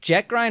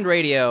Jet Grind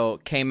Radio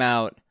came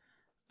out,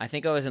 I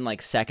think I was in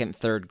like second,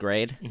 third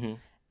grade. Mm-hmm.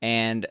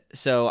 And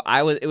so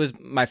it was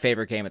my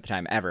favorite game at the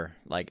time ever.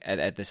 Like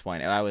at this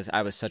point, I was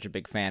such a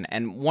big fan.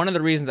 And one of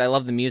the reasons I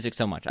love the music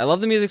so much,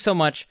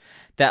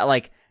 that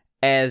like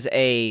as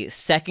a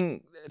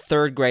second,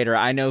 third grader,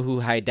 I know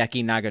who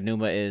Hideki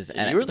Naganuma is. Dude,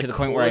 and to the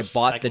point where I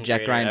bought the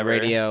Jet Grind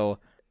Radio.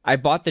 I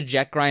bought the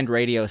Jet Grind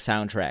Radio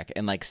soundtrack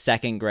in like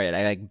second grade.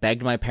 I like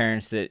begged my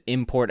parents to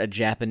import a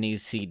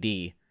Japanese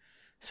CD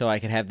so I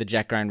could have the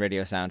Jet Grind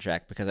Radio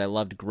soundtrack because I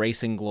loved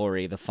Grace and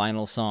Glory, the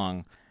final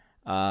song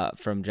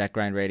from Jet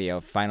Grind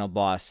Radio, Final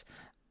Boss.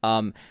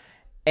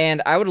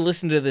 And I would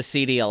listen to the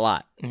CD a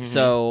lot. Mm-hmm.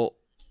 So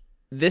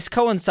this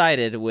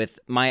coincided with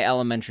my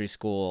elementary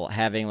school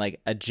having like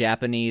a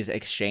Japanese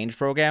exchange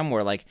program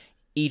where like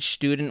each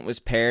student was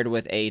paired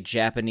with a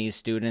Japanese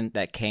student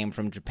that came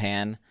from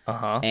Japan.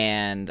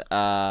 And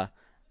I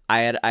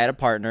had a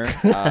partner.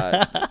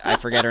 I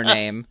forget her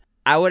name.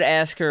 I would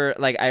ask her,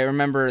 like, I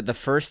remember the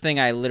first thing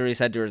I literally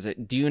said to her was,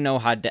 "Do you know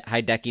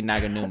Hideki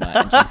Naganuma?"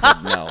 And she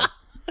said no.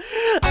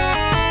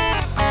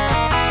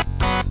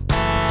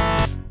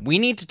 We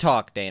need to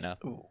talk, Dana.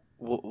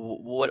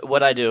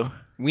 What I do?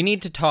 We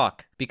need to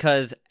talk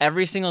because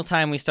every single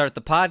time we start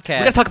the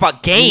podcast, we gotta talk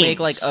about games. You make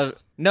like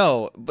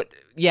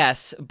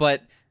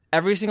but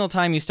every single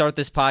time you start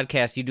this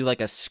podcast, you do like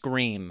a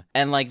scream,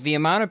 and like the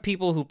amount of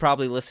people who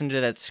probably listen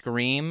to that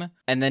scream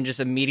and then just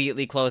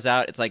immediately close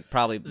out, it's like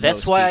probably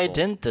that's why people. I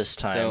didn't this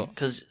time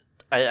because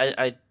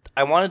I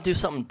want to do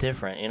something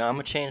different. You know,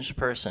 I'm a changed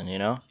person. You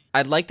know,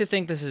 I'd like to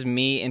think this is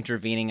me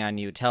intervening on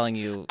you, telling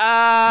you you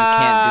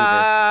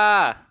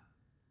can't do this.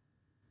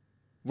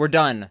 We're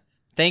done.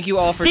 Thank you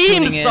all for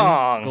tuning in.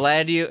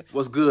 Glad you...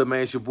 What's good,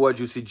 man? It's your boy,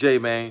 Juicy J,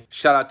 man.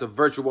 Shout out to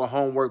Virtual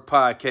Homework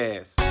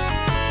Podcast.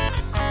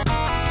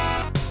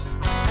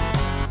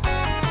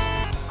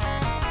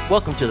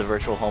 Welcome to the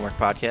Virtual Homework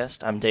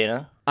Podcast. I'm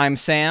Dana. I'm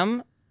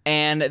Sam.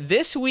 And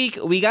this week,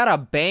 we got a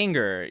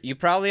banger. You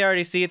probably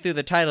already see it through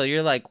the title.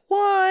 You're like,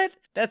 what?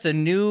 That's a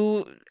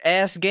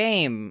new-ass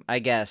game, I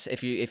guess,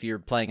 if you're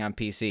playing on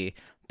PC.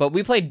 But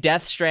we played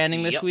Death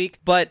Stranding this week.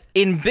 But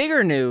in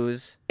bigger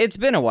news, it's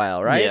been a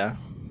while, right? Yeah.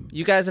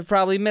 You guys have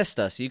probably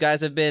missed us. You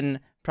guys have been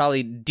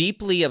probably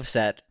deeply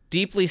upset,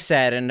 deeply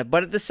saddened,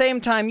 but at the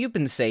same time, you've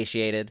been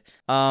satiated.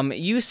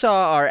 You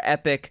saw our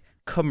epic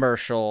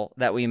commercial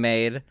that we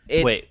made.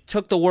 It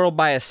took the world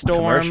by a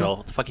storm. Commercial?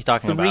 What the fuck are you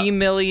talking about? 3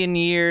 million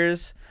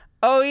years.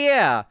 Oh,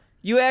 yeah.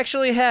 You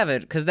actually have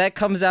it, because that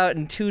comes out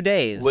in 2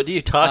 days. What are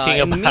you talking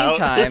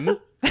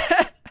about?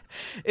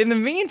 In the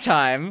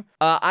meantime,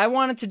 I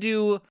wanted to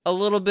do a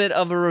little bit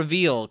of a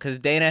reveal, because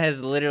Dana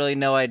has literally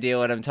no idea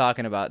what I'm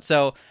talking about.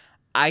 So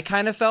I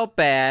kind of felt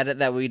bad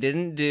that we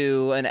didn't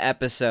do an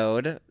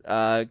episode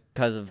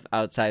because of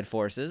outside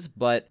forces,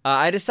 but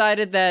I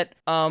decided that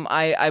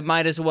I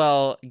might as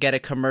well get a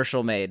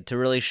commercial made to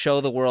really show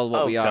the world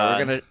what we are. God.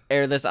 We're going to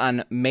air this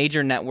on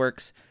major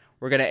networks.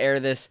 We're going to air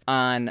this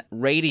on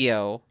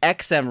radio,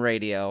 XM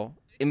radio,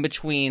 in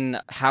between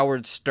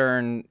Howard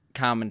Stern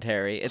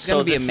commentary. It's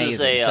going to be amazing.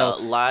 So this is a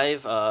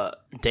live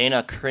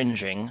Dana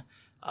cringing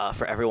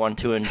for everyone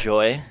to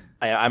enjoy.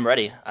 I'm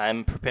ready.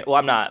 I'm prepared. Well,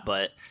 I'm not,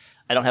 but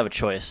I don't have a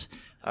choice.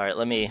 All right,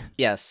 let me...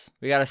 Yes,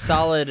 we got a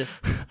solid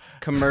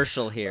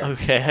commercial here.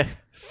 Okay.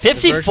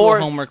 54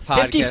 Homework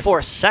Podcast.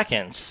 54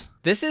 seconds.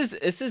 This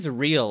is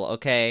real,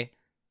 okay?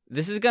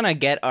 This is going to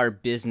get our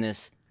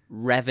business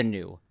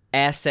revenue,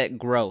 asset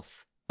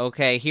growth.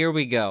 Okay, here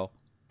we go.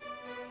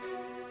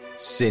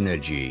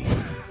 Synergy,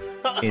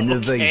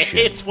 innovation,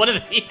 okay, it's one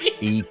of these.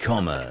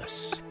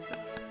 E-commerce,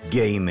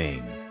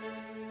 gaming,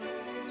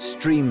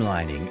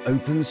 streamlining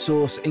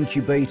open-source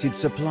incubated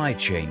supply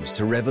chains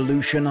to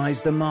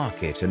revolutionize the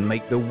market and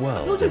make the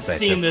world a better place. I've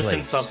seen this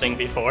in something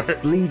before.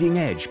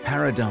 Bleeding-edge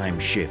paradigm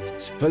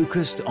shifts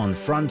focused on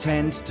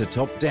front-end to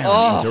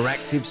top-down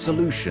interactive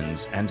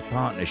solutions and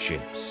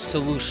partnerships.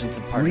 Solutions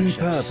and partnerships.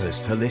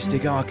 Repurposed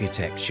holistic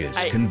architectures,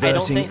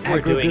 converting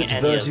aggregate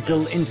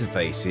vertical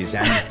interfaces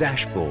and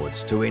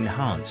dashboards to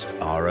enhanced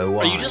ROI.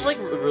 Are you just like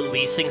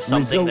releasing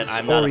something that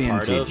I'm not a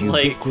part of?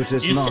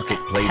 Ubiquitous like,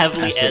 marketplace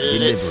heavily asset edited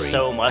delivery it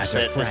so much at a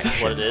that this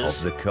is what it fraction is.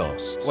 of the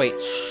cost. Wait.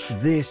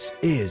 This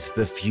is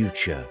the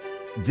future.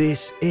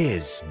 This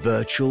is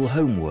Virtual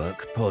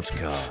Homework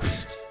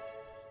Podcast.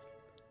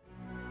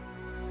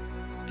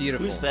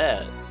 Beautiful. Who's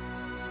that?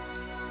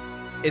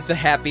 It's a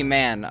happy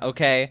man,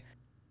 okay?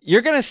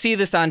 You're going to see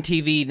this on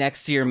TV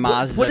next to your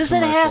Mazda what does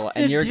commercial. that have to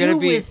and you're do gonna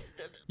be, with...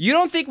 You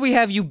don't think we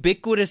have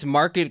ubiquitous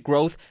market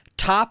growth,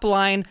 top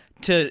line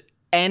to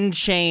end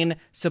chain,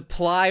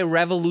 supply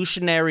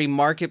revolutionary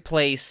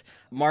marketplace,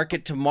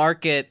 market to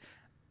market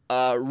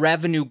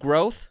revenue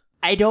growth?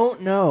 I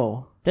don't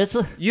know.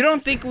 You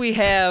don't think we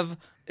have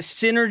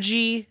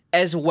synergy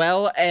as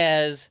well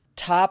as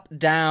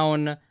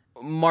top-down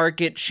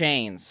market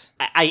chains?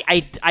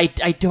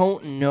 I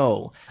don't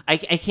know. I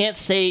can't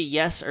say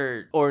yes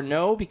or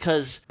no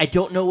because I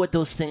don't know what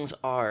those things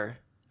are.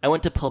 I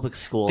went to public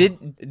school.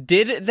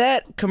 Did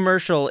that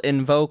commercial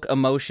invoke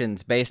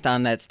emotions based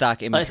on that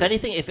stock imagery? If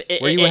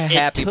anything, were you a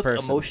happy took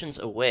person? Emotions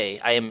away.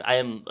 I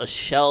am a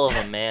shell of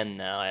a man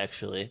now.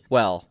 Actually.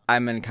 Well,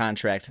 I'm in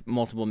contract,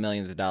 multiple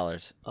millions of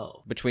dollars.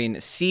 Oh. Between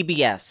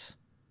CBS.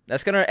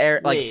 That's gonna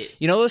air Wait,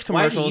 those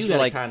commercials why do you for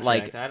get a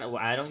contract?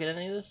 I don't get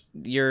any of this.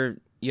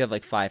 You have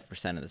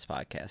 5% of this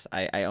podcast.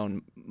 I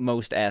own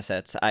most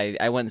assets.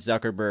 I went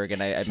Zuckerberg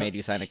and I made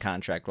you sign a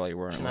contract while you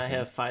weren't. Can I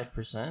have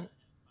 5%?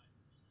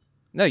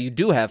 No, you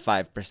do have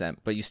 5%,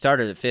 but you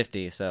started at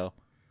 50, so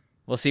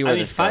we'll see where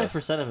this goes.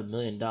 5% of $1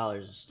 million.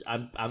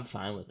 I'm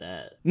fine with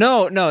that.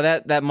 No,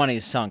 that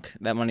money's sunk.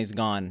 That money's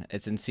gone.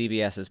 It's in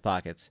CBS's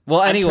pockets.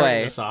 Well,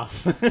 anyway, I'm turning this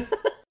off.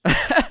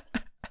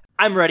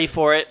 I'm ready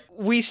for it.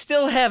 We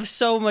still have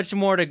so much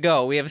more to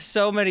go. We have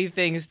so many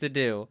things to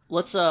do.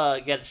 Let's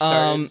get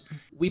started.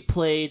 We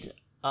played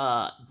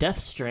Death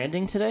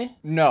Stranding today.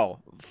 No,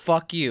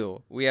 fuck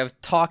you. We have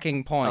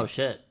talking points. Oh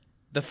shit.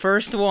 The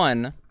first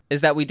one is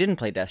that we didn't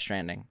play Death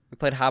Stranding. We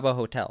played Habbo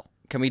Hotel.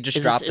 Can we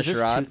just drop the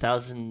charade? Is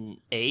this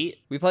 2008?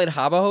 We played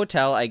Habbo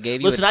Hotel. I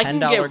gave you Listen, a $10 I can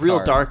get real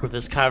card. dark with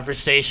this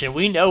conversation.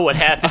 We know what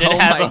happened in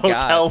Habbo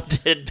Hotel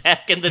did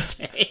back in the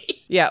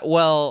day. Yeah,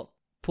 well,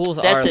 pools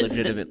are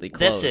legitimately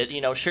closed. That's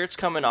it. Shirt's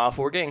coming off.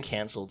 We're getting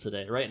canceled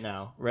today, right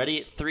now.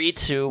 Ready? 3,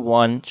 2,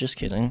 1. Just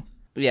kidding.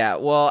 Yeah,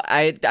 well,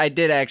 I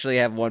did actually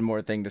have one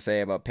more thing to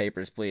say about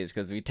Papers, Please,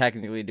 because we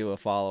technically do a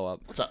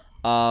follow-up. What's up?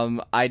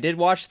 I did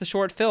watch the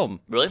short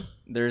film. Really?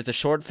 There's a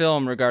short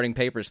film regarding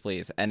Papers,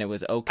 Please, and it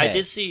was okay. I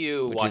did see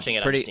you watching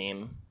it on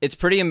Steam. It's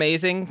pretty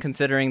amazing,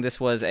 considering this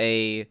was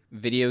a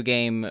video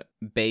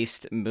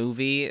game-based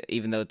movie,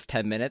 even though it's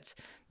 10 minutes.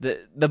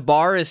 The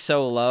bar is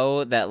so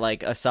low that,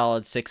 like, a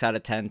solid 6 out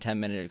of 10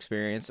 10-minute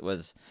experience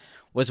was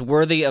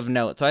worthy of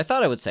note, so I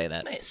thought I would say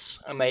that. Nice.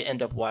 I might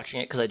end up watching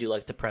it because I do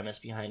like the premise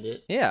behind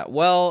it. Yeah,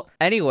 well,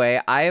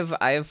 anyway, I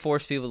have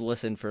forced people to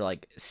listen for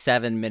like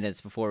 7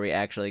 minutes before we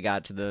actually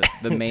got to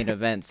the main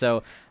event.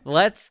 So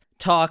let's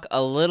talk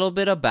a little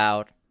bit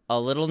about a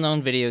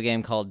little-known video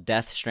game called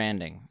Death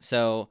Stranding.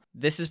 So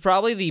this is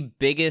probably the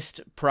biggest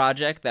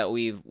project that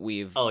we've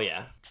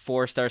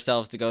forced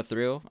ourselves to go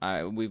through.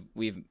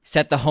 We've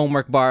set the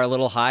homework bar a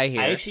little high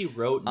here. I actually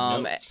wrote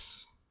notes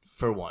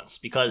for once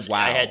because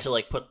I had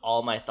to put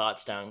all my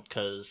thoughts down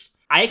because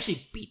I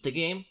actually beat the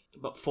game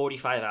about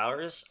 45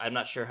 hours. I'm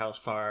not sure how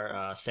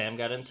far Sam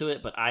got into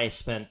it, but I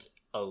spent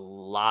a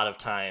lot of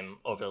time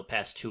over the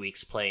past 2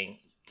 weeks playing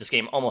this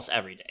game almost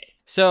every day.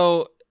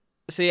 So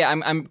yeah,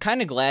 I'm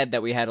kind of glad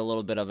that we had a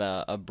little bit of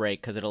a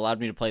break because it allowed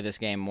me to play this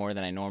game more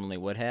than I normally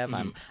would have.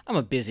 Mm-hmm. I'm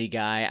a busy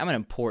guy. I'm an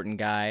important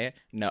guy.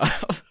 No,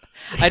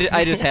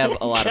 I just have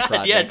a lot of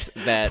projects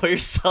that put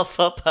yourself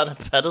up on a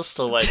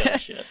pedestal. Why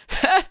don't you?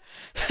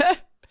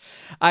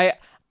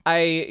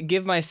 I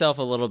give myself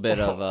a little bit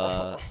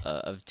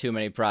of too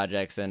many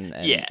projects, and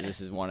this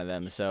is one of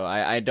them. So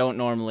I don't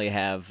normally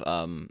have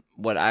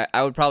what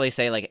I would probably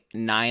say like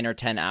 9 or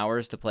 10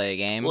 hours to play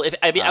a game. Well,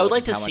 I would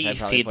like to see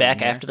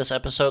feedback after this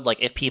episode.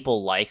 Like if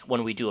people like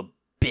when we do a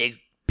big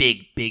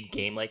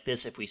game like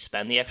this, if we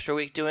spend the extra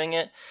week doing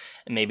it,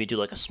 and maybe do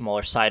like a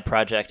smaller side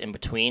project in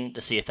between to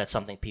see if that's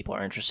something people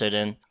are interested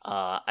in.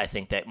 I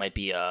think that might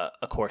be a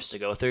course to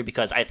go through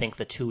because I think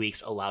the 2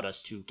 weeks allowed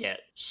us to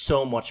get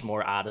so much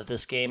more out of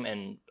this game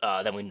and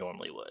than we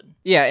normally would.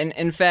 Yeah, and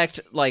in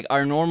fact, like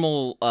our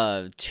normal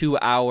 2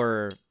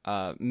 hour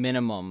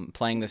minimum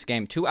playing this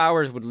game, 2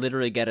 hours would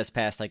literally get us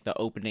past like the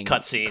opening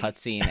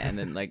cutscene and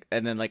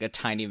then like a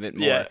tiny bit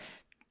more. Yeah.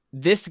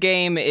 This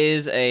game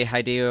is a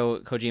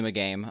Hideo Kojima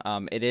game.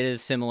 It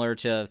is similar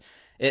to...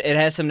 It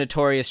has some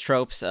notorious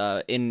tropes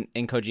in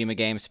Kojima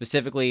games,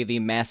 specifically the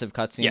massive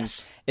cutscenes.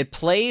 Yes. It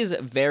plays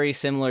very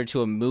similar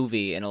to a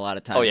movie in a lot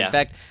of times. Oh, yeah. In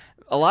fact,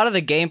 a lot of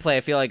the gameplay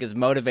I feel like is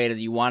motivated.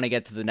 You want to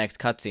get to the next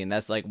cutscene.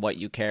 That's like what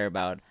you care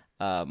about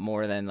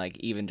more than like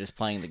even just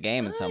playing the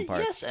game in some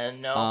parts. Yes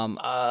and no.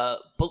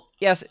 But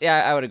yes,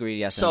 yeah, I would agree.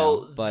 Yes, and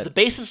no. But the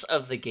basis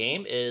of the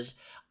game is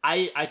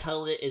I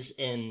titled it is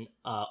an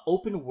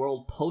open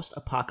world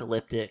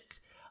post-apocalyptic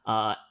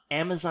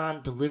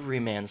Amazon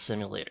delivery man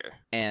simulator,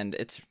 and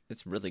it's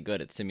really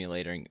good at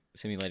simulating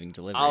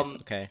deliveries.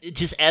 Okay,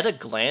 just at a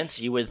glance,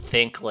 you would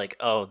think like,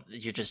 oh,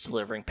 you're just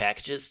delivering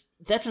packages.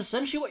 That's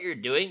essentially what you're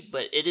doing,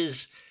 but it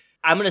is.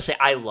 I'm gonna say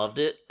I loved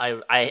it.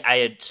 I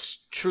had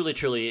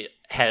truly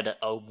had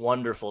a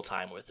wonderful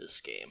time with this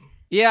game.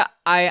 Yeah,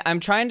 I'm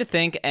trying to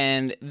think,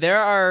 and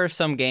there are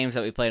some games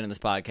that we played on this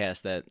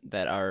podcast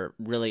that are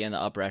really in the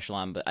upper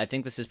echelon, but I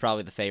think this is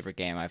probably the favorite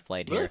game I've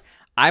played here.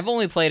 I've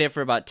only played it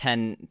for about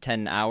 10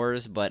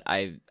 hours, but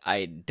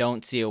I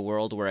don't see a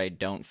world where I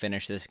don't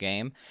finish this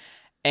game.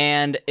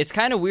 And it's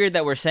kind of weird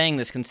that we're saying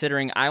this,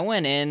 considering I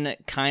went in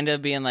kind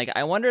of being like,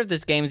 I wonder if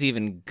this game's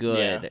even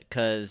good,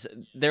 because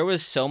there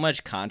was so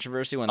much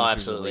controversy when this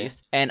was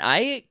released. And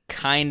I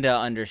kinda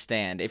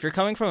understand. If you're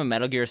coming from a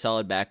Metal Gear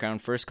Solid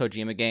background, first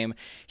Kojima game,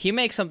 he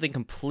makes something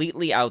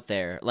completely out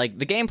there. Like,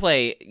 the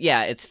gameplay,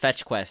 yeah, it's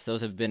fetch quests.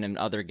 Those have been in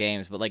other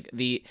games, but like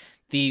the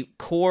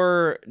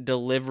core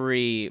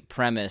delivery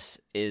premise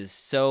is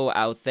so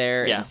out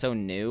there and so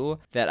new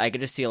that I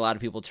could just see a lot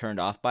of people turned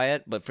off by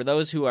it. But for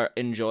those who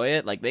enjoy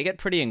it, like, they get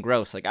pretty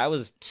engrossed. Like, I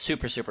was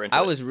super into it.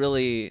 I was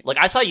really... Like,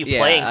 I saw you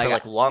playing for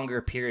like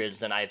longer periods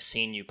than I've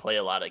seen you play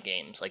a lot of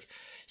games. Like,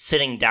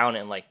 sitting down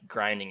and like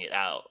grinding it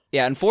out.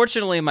 Yeah,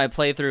 unfortunately, my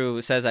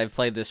playthrough says I've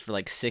played this for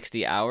like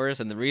 60 hours.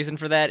 And the reason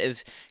for that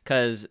is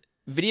because...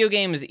 video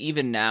games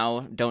even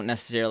now don't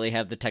necessarily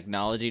have the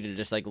technology to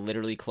just like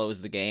literally close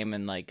the game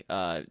and like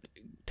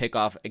pick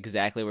off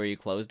exactly where you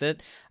closed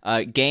it.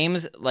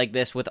 Games like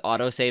this with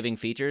auto-saving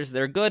features,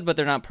 they're good, but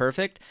they're not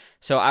perfect.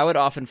 So I would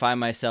often find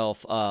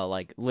myself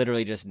like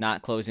literally just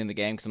not closing the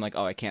game because I'm like,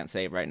 oh, I can't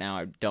save right now.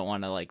 I don't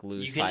want to like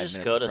lose 5 minutes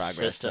of progress. You can just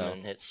go to system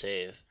and hit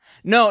save.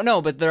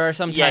 No, but there are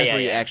some times where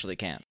you actually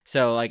can't.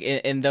 So like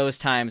in those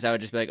times, I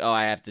would just be like, oh,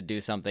 I have to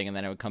do something, and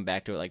then I would come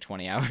back to it like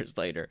 20 hours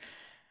later.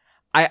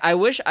 I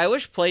wish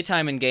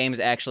playtime in games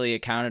actually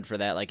accounted for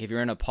that. Like, if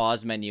you're in a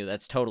pause menu,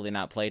 that's totally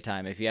not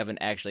playtime. If you haven't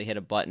actually hit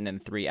a button in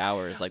 3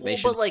 hours, like, they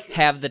should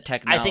have the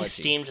technology. I think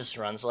Steam just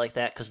runs like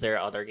that because there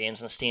are other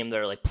games in Steam that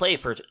are like, play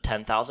for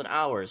 10,000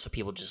 hours. So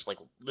people just like,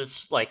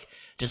 let's like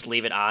just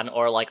leave it on.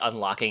 Or like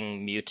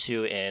unlocking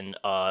Mewtwo in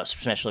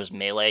Super Smash Bros.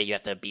 Melee, you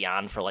have to be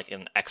on for like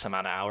an X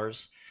amount of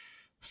hours.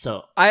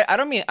 So I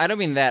don't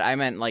mean that. I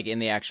meant like in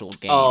the actual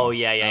game. Oh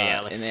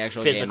yeah. Like in the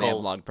actual physical game, they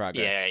have log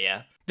progress.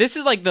 Yeah. This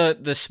is like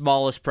the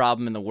smallest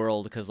problem in the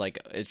world because like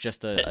it's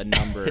just a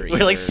number.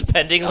 We're like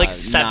spending like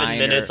 7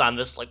 minutes on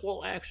this. Like,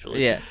 well,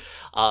 actually, yeah.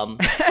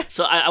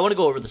 So I want to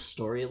go over the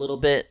story a little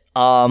bit.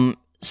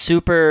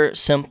 Super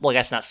simple. Well, I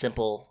guess not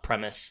simple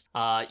premise.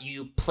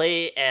 You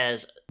play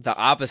as the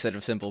opposite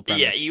of simple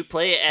premise. Yeah, you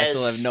play as. I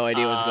still have no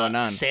idea what's going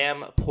on.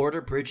 Sam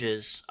Porter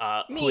Bridges,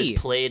 who is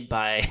played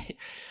by.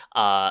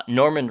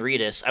 Norman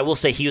Reedus. I will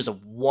say he was a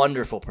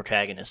wonderful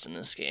protagonist in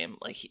this game.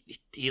 Like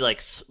he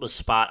like was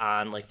spot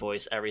on, like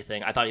voice,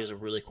 everything. I thought he was a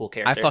really cool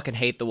character. I fucking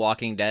hate The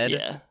Walking Dead.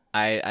 Yeah,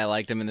 I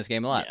liked him in this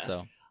game a lot.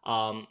 Yeah.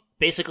 So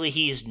basically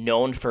he's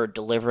known for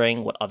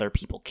delivering what other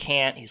people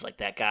can't. He's like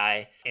that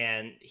guy,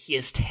 and he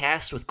is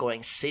tasked with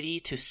going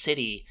city to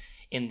city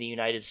in the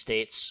United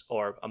States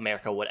or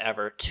America,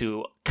 whatever,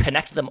 to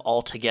connect them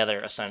all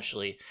together,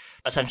 essentially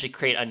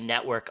create a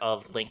network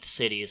of linked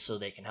cities so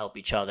they can help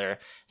each other,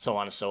 so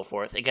on and so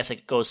forth. I guess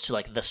it goes to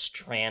like the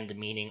strand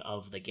meaning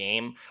of the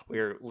game, where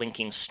you're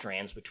linking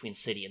strands between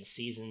city and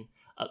city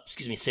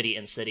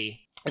and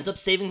city. Ends up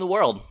saving the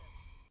world.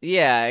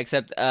 Yeah,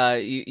 except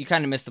you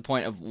kind of missed the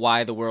point of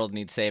why the world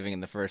needs saving in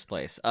the first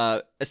place.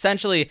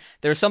 Essentially,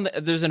 there's an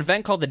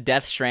event called the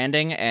Death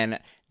Stranding, and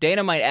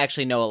Dana might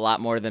actually know a lot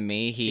more than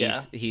me.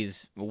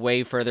 He's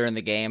way further in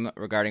the game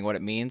regarding what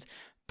it means.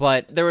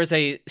 But there was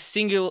a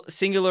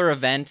singular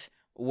event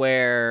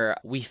where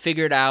we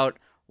figured out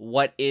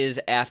what is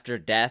after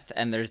death,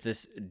 and there's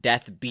this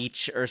death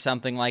beach or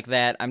something like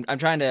that. I'm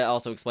trying to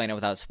also explain it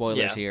without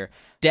spoilers here.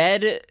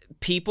 Dead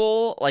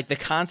people, like the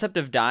concept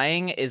of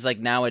dying is like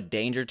now a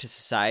danger to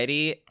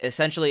society.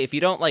 Essentially, if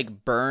you don't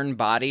like burn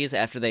bodies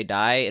after they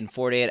die, in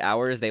 48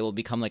 hours they will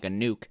become like a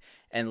nuke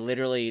and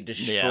literally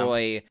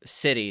destroy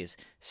cities.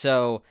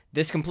 So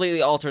this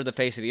completely altered the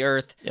face of the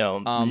earth.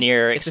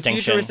 Near extinction. It's a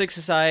futuristic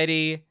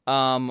society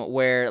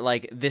where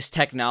like this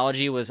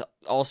technology was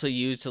also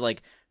used to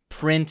like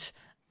print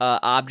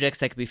objects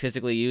that could be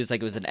physically used,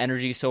 like it was an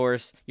energy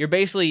source. You're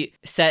basically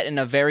set in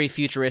a very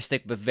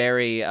futuristic but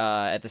very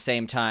at the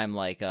same time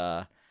like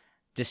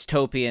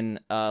dystopian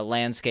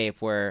landscape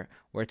where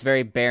it's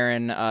very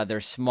barren.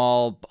 There's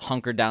small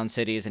hunkered down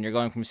cities, and you're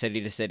going from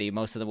city to city,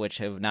 most of them which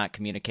have not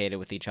communicated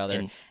with each other,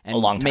 and a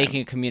long time.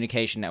 Making a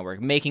communication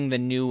network, making the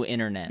new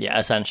internet. Yeah,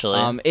 essentially.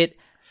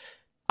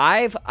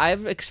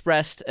 I've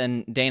expressed,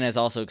 and Dana has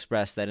also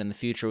expressed, that in the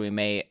future we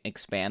may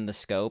expand the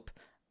scope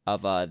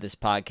of this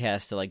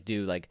podcast to like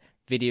do like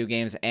video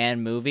games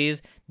and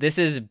movies. This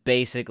is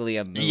basically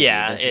a movie.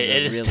 Yeah,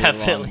 it is really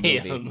definitely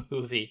a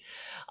movie.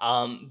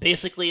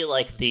 Basically,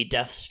 like the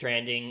Death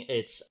Stranding,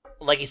 it's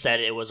like you said,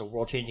 it was a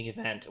world-changing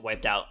event. It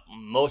wiped out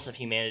most of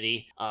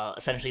humanity,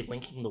 essentially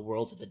linking the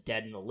worlds of the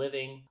dead and the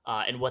living.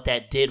 And what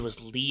that did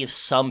was leave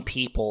some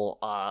people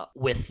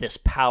with this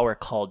power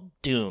called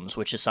Dooms,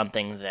 which is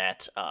something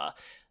that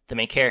the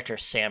main character,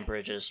 Sam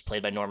Bridges,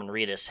 played by Norman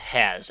Reedus,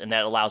 has, and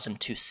that allows him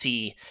to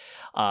see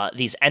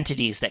these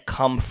entities that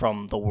come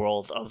from the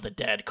world of the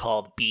dead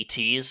called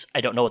BTs. I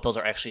don't know what those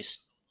are actually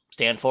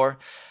stand for,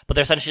 but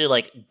they're essentially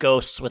like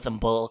ghosts with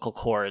umbilical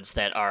cords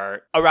that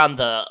are around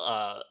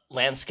the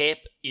landscape.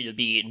 It'd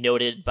be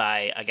noted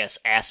by, I guess,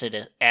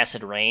 acid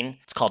rain.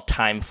 It's called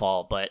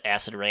Timefall, but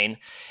acid rain.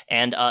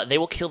 And they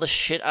will kill the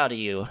shit out of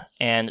you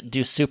and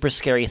do super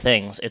scary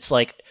things. It's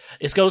like,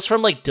 it goes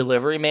from like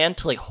Delivery Man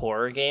to like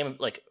horror game,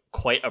 like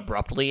quite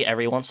abruptly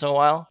every once in a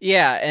while.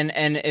 Yeah,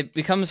 and it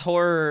becomes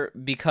horror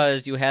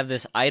because you have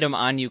this item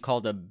on you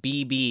called a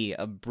BB,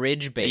 a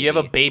bridge baby. You have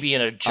a baby in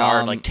a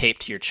jar like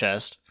taped to your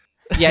chest.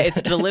 Yeah,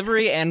 it's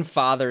delivery and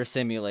father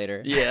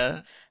simulator.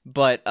 Yeah.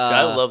 But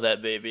I love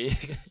that baby.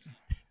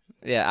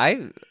 Yeah,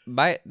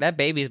 that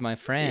baby's my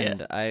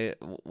friend. Yeah.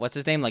 What's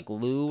his name? Like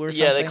Lou or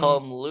something? Yeah, they call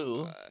him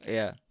Lou.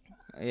 Yeah.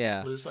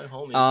 Lou's my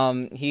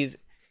homie.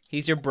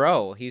 He's your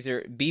bro.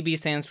 BB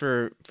stands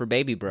for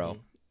baby bro.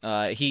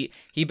 He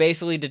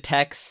basically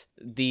detects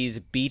these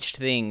beached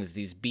things,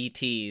 these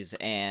BTs,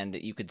 and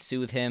you could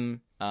soothe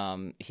him.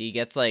 He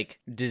gets like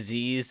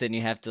diseased, and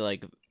you have to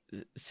like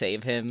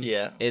save him.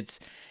 Yeah, it's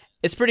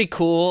pretty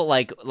cool.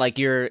 Like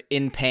you're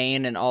in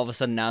pain, and all of a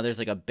sudden now there's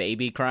like a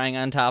baby crying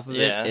on top of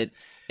it.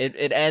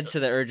 It adds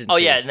to the urgency. Oh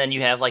yeah, and then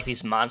you have like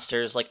these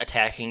monsters like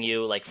attacking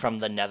you like from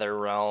the nether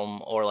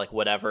realm or like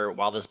whatever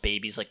while this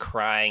baby's like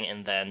crying.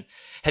 And then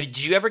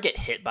did you ever get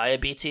hit by a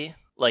BT?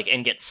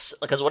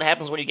 Because what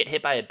happens when you get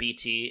hit by a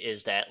BT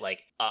is that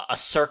like a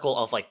circle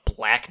of like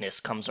blackness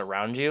comes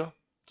around you.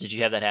 Did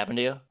you have that happen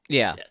to you?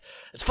 Yeah.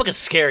 It's fucking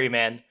scary,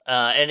 man.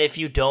 And if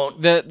you don't,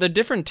 the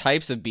different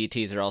types of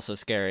BTs are also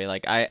scary.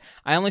 Like I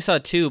only saw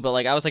 2, but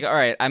like I was like, all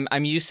right,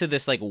 I'm used to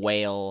this like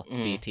whale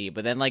BT,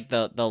 but then like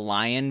the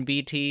lion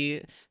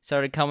BT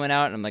started coming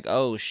out, and I'm like,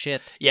 oh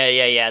shit.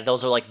 Yeah.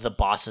 Those are like the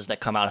bosses that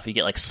come out if you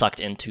get like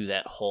sucked into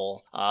that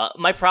hole.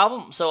 My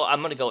problem. So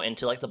I'm gonna go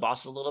into like the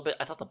bosses a little bit.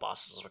 I thought the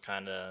bosses were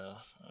kind of.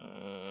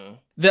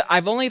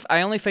 I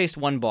only faced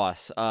one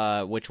boss,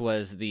 which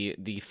was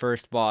the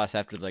first boss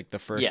after like the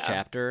first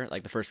chapter,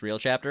 like the first real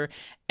chapter,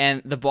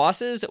 and the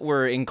bosses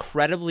were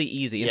incredibly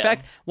easy. In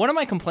fact, one of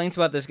my complaints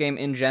about this game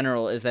in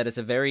general is that it's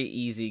a very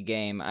easy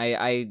game.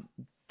 I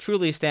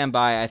truly stand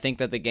by. I think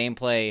that the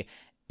gameplay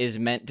is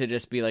meant to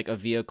just be like a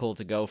vehicle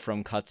to go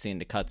from cutscene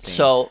to cutscene.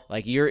 So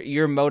like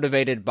you're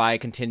motivated by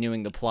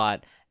continuing the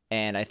plot.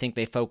 And I think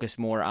they focus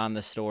more on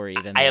the story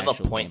than I have a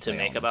point to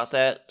make about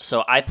that.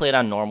 So I played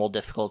on normal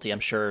difficulty. I'm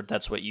sure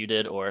that's what you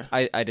did, or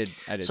I did.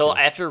 So too.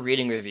 After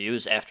reading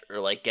reviews,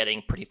 after like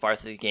getting pretty far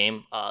through the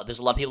game, there's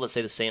a lot of people that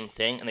say the same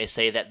thing, and they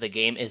say that the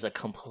game is a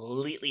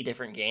completely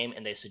different game,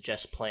 and they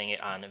suggest playing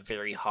it on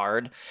very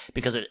hard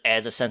because it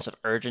adds a sense of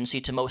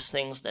urgency to most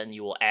things. Then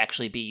you will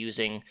actually be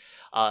using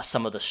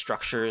some of the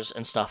structures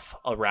and stuff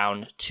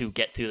around to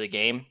get through the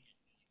game.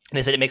 And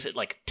they said it makes it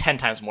like 10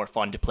 times more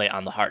fun to play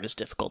on the hardest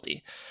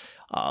difficulty,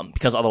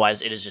 because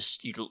otherwise it is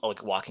just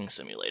like a walking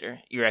simulator.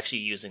 You're actually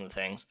using the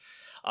things.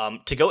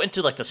 To go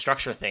into like the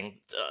structure thing,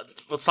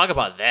 let's talk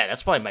about that.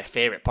 That's probably my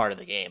favorite part of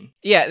the game.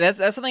 Yeah,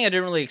 that's something I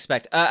didn't really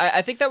expect.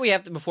 I think that we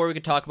have to, before we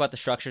could talk about the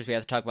structures, we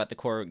have to talk about the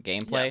core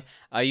gameplay.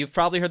 Yeah. You've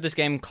probably heard this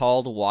game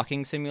called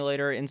Walking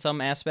Simulator in some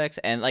aspects,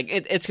 and like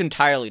it's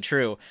entirely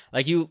true.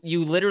 Like you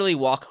literally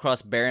walk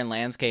across barren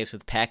landscapes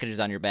with packages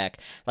on your back.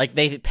 Like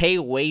they pay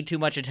way too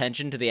much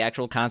attention to the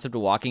actual concept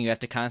of walking. You have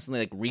to constantly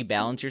like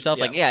rebalance yourself.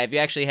 Yeah. Like if you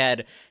actually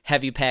had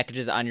heavy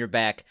packages on your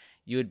back,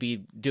 you would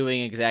be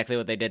doing exactly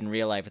what they did in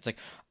real life. It's like,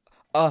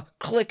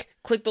 click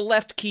the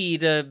left key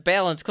to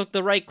balance, click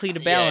the right key to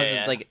balance. Yeah.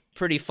 It's like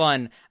pretty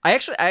fun. I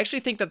actually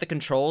think that the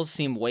controls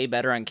seem way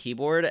better on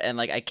keyboard, and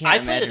like I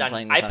can't imagine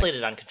playing this. I played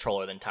it on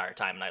controller the entire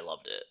time, and I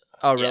loved it.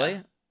 Oh, really?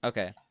 Yeah.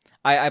 Okay.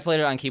 I played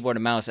it on keyboard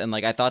and mouse, and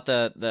like I thought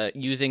the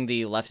using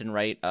the left and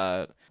right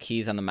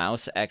keys on the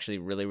mouse actually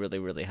really, really,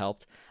 really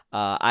helped.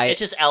 It's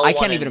just L1. I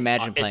can't even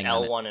imagine playing It's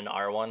L1 and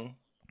R1.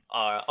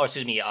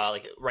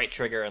 Like right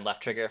trigger and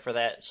left trigger for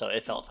that, so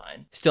it felt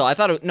fine. Still, I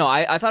thought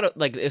it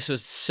like this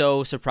was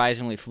so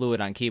surprisingly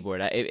fluid on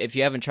keyboard. If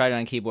you haven't tried it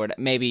on keyboard,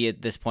 maybe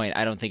at this point,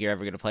 I don't think you're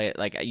ever going to play it.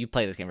 Like you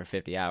play this game for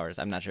 50 hours.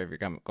 I'm not sure if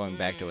you're going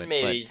back to it.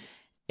 Maybe. But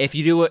if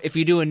you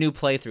do a new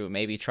playthrough,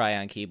 maybe try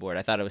on keyboard.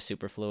 I thought it was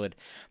super fluid.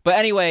 But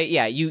anyway,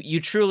 yeah, you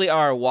truly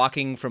are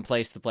walking from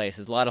place to place.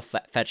 There's a lot of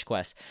fetch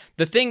quests.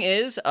 The thing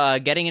is,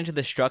 getting into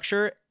the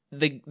structure.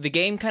 The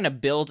game kind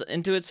of builds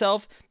into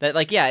itself that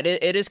like, yeah,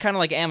 it is kind of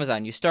like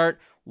Amazon. You start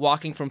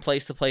walking from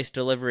place to place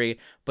delivery,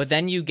 but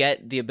then you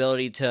get the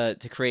ability to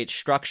create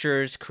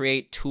structures,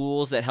 create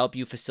tools that help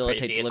you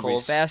facilitate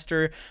deliveries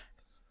faster.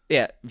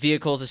 Yeah,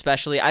 vehicles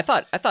especially. I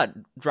thought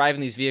driving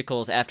these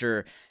vehicles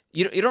after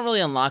you don't really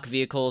unlock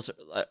vehicles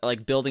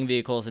like building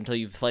vehicles until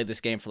you've played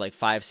this game for like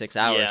 5-6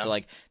 hours. Yeah. So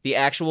like the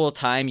actual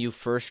time you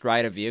first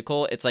ride a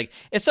vehicle, it's like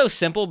it's so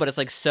simple, but it's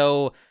like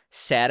so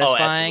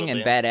satisfying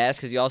and badass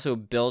because you also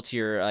built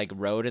your like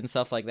road and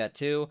stuff like that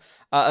too.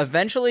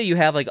 Eventually you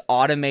have like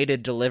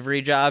automated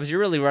delivery jobs. You're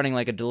really running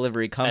like a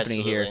delivery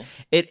company here.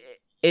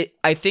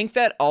 I think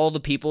that all the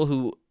people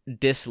who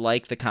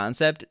dislike the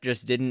concept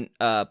just didn't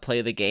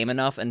play the game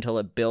enough until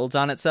it builds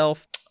on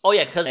itself. Oh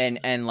yeah, because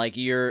and like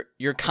you're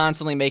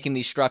constantly making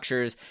these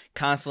structures,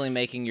 constantly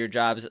making your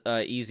jobs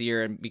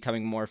easier and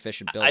becoming more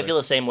efficient builder. I feel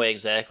the same way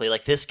exactly.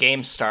 Like this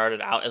game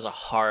started out as a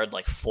hard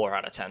like 4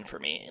 out of 10 for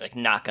me. Like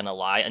not gonna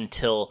lie,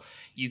 until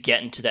you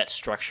get into that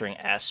structuring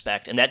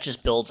aspect, and that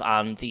just builds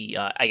on the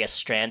I guess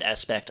strand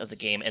aspect of the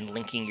game and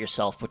linking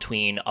yourself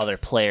between other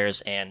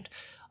players and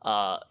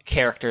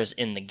characters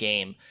in the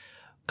game.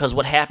 Because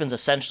what happens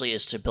essentially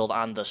is, to build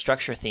on the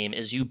structure theme,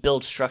 is you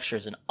build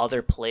structures and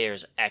other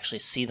players actually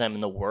see them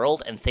in the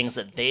world, and things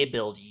that they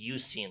build you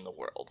see in the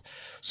world.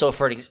 So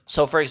for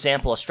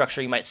example, a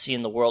structure you might see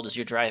in the world is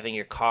you're driving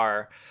your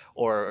car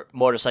or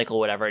motorcycle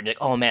or whatever, and you're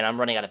like, oh man, I'm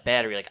running out of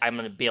battery, like I'm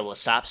going to be able to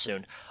stop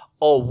soon.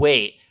 Oh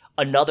wait,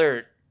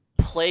 another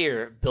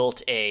player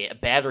built a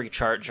battery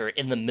charger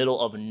in the middle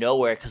of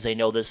nowhere because they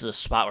know this is a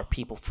spot where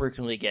people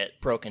frequently get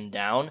broken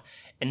down,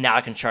 and now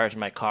I can charge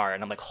my car.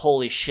 And I'm like,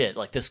 holy shit,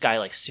 like this guy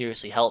like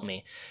seriously helped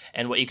me.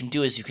 And what you can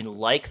do is you can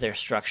like their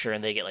structure,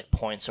 and they get like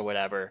points or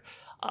whatever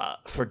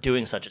for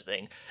doing such a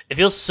thing. It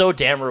feels so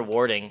damn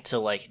rewarding to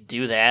like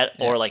do that,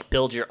 or like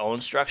build your own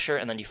structure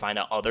and then you find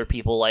out other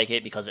people like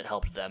it because it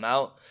helped them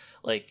out.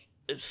 Like,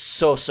 it's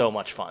so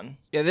much fun.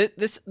 Yeah,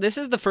 this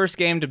is the first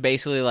game to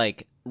basically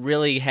like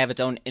really have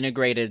its own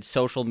integrated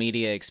social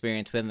media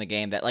experience within the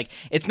game. That like,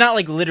 it's not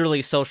like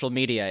literally social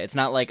media. It's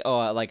not like,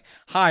 oh, like,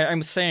 hi,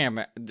 I'm Sam.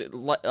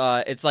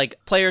 It's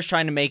like players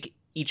trying to make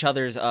each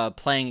other's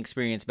playing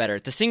experience better.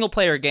 It's a single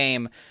player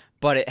game,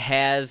 but it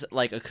has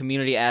like a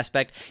community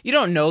aspect. You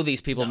don't know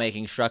these people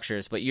making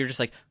structures, but you're just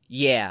like,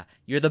 yeah,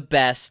 you're the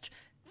best.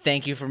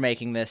 Thank you for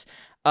making this.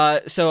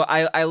 So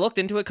I looked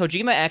into it.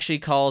 Kojima actually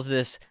calls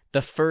this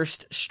the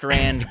first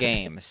Strand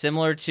game,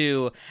 similar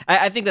to,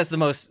 I think that's the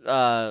most,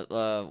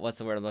 what's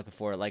the word I'm looking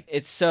for? Like,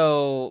 it's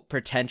so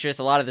pretentious.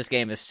 A lot of this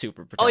game is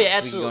super pretentious. Oh yeah,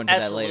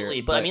 absolutely.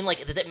 But I mean,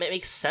 like, that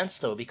makes sense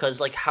though, because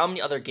like, how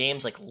many other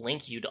games like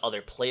link you to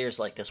other players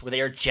like this, where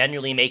they are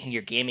genuinely making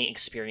your gaming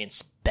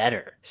experience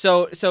better?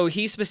 So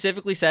he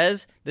specifically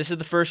says this is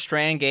the first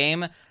Strand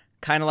game.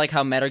 Kind of like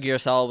how Metal Gear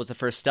Solid was the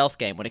first stealth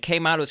game. When it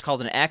came out, it was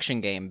called an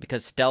action game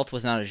because stealth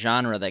was not a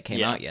genre that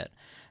came out yet.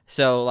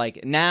 So,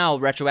 like, now,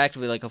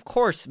 retroactively, like, of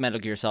course Metal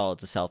Gear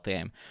Solid's a stealth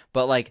game.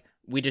 But, like,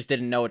 we just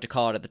didn't know what to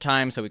call it at the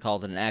time, so we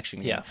called it an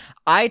action game. Yeah.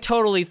 I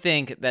totally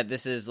think that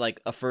this is,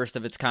 like, a first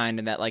of its kind,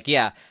 and that, like,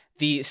 yeah,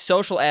 the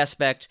social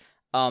aspect,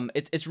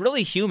 it's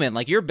really human.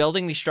 Like, you're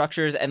building these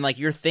structures, and, like,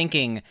 you're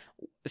thinking,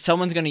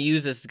 someone's going to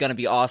use this, it's going to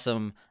be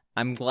awesome.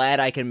 I'm glad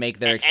I can make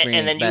their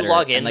experience better. And then you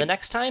log in the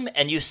next time,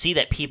 and you see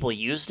that people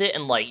used it,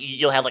 and like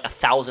you'll have like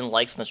 1,000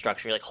 likes in the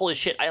structure. You're like, holy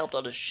shit, I helped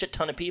out a shit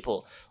ton of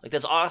people. Like,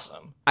 that's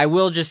awesome. I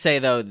will just say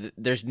though,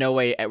 there's no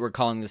way we're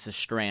calling this a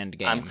Strand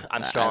game.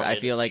 I'm strong. I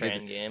feel like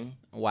Strand game.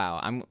 Wow,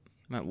 I'm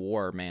at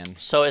war, man.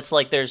 So it's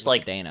like there's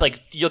like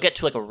you'll get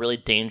to like a really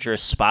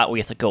dangerous spot where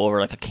you have to go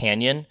over like a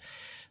canyon.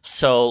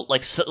 So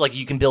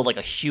you can build like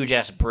a huge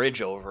ass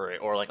bridge over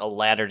it, or like a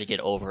ladder to get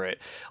over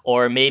it,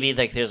 or maybe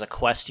like there's a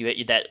quest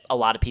that a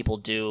lot of people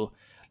do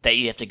that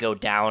you have to go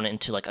down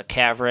into like a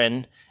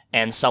cavern,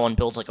 and someone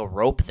builds like a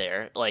rope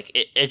there. Like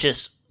it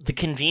just, the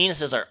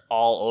conveniences are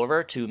all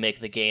over to make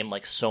the game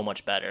like so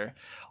much better.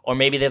 Or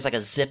maybe there's like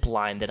a zip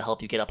line that'll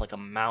help you get up like a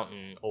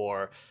mountain,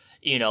 or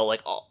you know,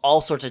 like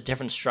all sorts of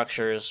different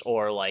structures,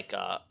 or like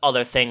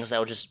other things that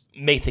will just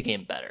make the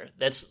game better.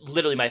 That's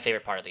literally my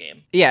favorite part of the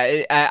game.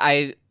 Yeah,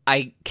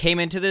 I came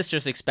into this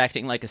just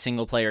expecting like a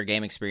single player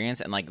game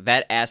experience, and like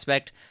that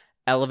aspect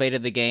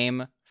elevated the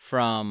game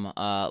from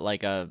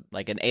like an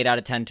 8 out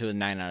of 10 to a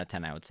 9 out of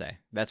 10. I would say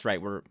that's right.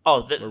 We're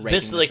rating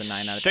this like a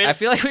 9 out of 10. I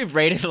feel like we've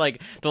rated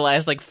like the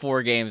last like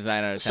 4 games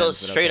 9 out of 10. So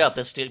straight up,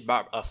 this did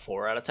about a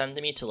 4 out of 10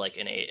 to me, to like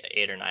an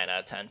 8 or 9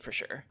 out of 10 for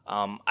sure.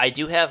 I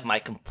do have my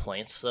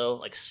complaints though,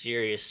 like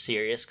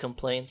serious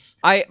complaints.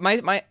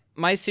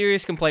 My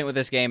serious complaint with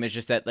this game is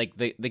just that like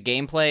the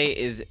gameplay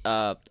is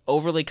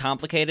overly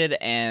complicated,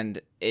 and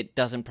it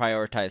doesn't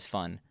prioritize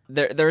fun.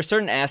 There are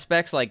certain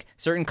aspects, like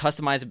certain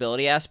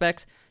customizability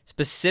aspects,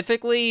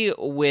 specifically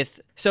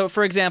with... So,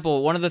 for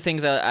example, one of the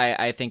things that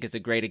I think is a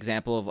great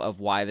example of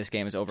why this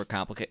game is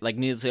overcomplicated, like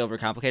needlessly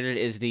overcomplicated,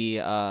 is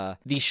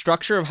the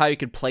structure of how you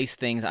could place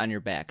things on your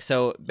back.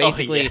 So,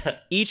 basically,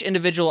 each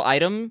individual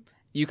item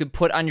you could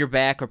put on your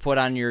back or put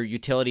on your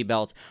utility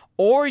belt,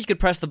 or you could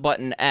press the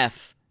button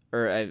F,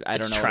 or I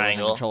don't know,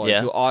 triangle, controller,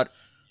 to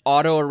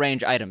auto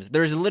arrange items.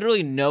 There's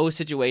literally no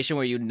situation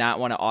where you not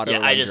want to auto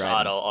arrange. Yeah, I just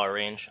items. auto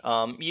arrange.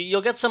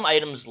 You'll get some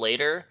items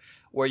later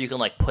where you can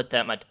like put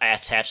them,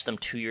 attach them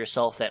to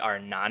yourself that are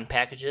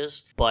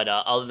non-packages. But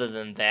other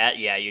than that,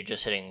 yeah, you're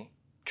just hitting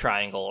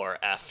triangle or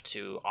F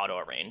to auto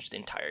arrange the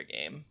entire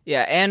game.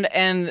 Yeah,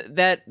 and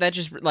that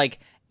just like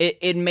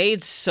it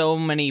made so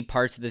many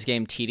parts of this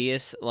game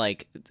tedious,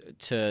 like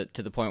to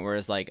the point where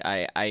it's like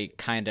I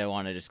kind of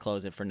want to just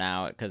close it for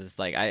now, because it's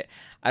like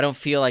I don't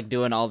feel like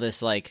doing all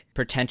this like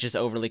pretentious,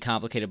 overly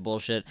complicated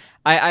bullshit.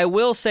 I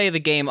will say the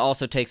game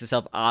also takes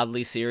itself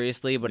oddly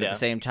seriously, but at the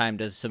same time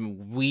does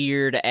some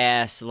weird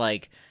ass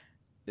like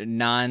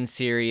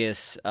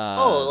non-serious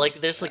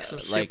like there's like some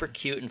super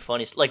cute and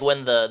funny, like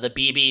when the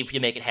BB, if you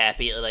make it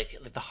happy, like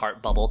the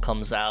heart bubble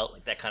comes out,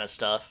 like that kind of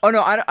stuff. Oh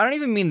no, I don't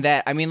even mean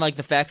that. I mean like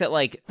the fact that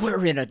like,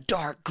 we're in a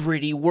dark,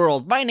 gritty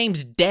world, my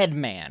name's Dead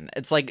Man.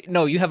 It's like,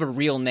 no, you have a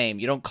real name,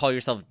 you don't call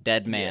yourself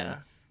Dead Man.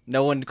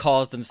 No one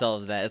calls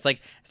themselves that. It's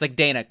like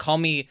Dana, call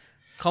me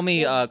Call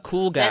me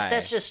cool guy.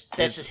 That's just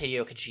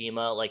Hideo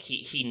Kojima. Like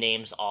he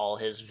names all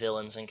his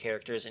villains and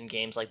characters in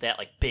games like that,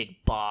 like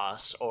Big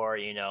Boss or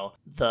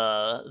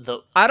the.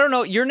 I don't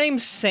know. Your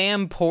name's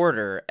Sam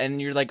Porter, and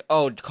you're like,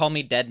 oh, call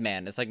me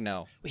Deadman. It's like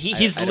no.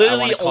 He's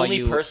literally the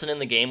only person in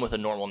the game with a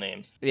normal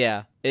name.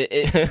 Yeah. Maybe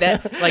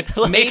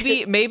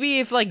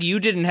if like you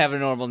didn't have a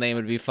normal name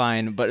it'd be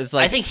fine, but it's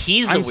like I think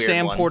he's the I'm weird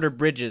Sam one. Porter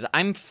Bridges.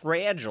 I'm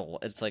fragile.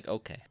 It's like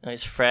okay. No,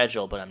 he's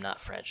fragile, but I'm not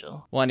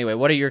fragile. Well, anyway,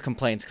 what are your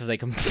complaints? Because they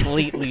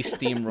completely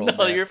steamrolled.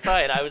 No, you're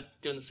fine. I was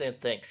doing the same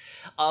thing.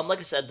 Like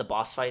I said, the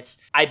boss fights.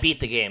 I beat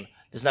the game.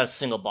 There's not a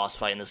single boss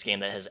fight in this game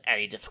that has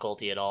any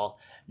difficulty at all.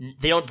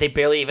 They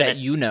barely even.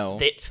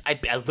 I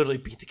literally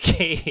beat the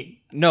game.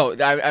 No,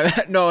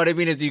 no. What I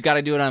mean is you got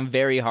to do it on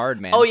very hard,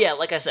 man. Oh yeah,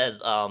 like I said,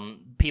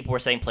 people were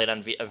saying played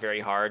on very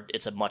hard.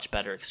 It's a much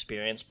better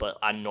experience, but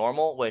on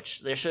normal,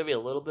 which there should be a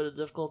little bit of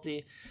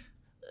difficulty,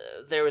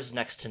 there was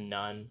next to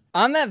none.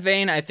 On that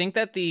vein, I think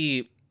that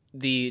the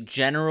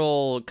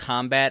general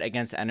combat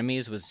against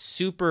enemies was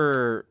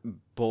super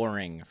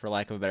boring, for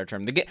lack of a better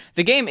term.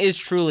 The game is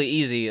truly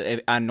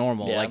easy on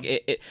normal. Yeah. Like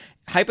it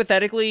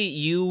hypothetically,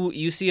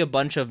 you see a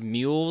bunch of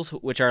mules,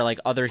 which are like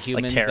other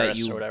humans like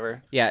terrorists that you or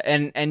whatever. Yeah,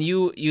 and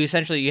you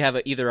essentially you have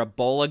either a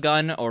bola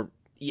gun or.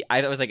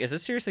 I was like, is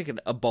this seriously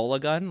a bola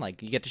gun?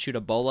 Like, you get to shoot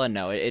a bola?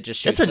 No, it just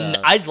shoots.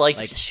 I'd like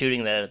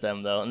shooting that at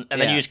them though, and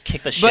then you just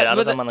kick the shit out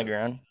of them on the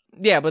ground.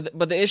 Yeah,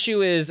 but the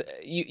issue is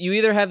you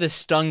either have this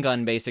stun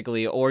gun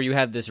basically, or you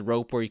have this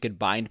rope where you could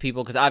bind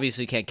people because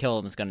obviously you can't kill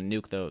them; it's going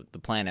to nuke the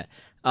planet.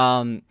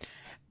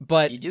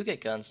 But you do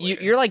get guns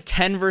later. You're like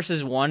 10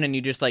 versus 1, and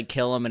you just like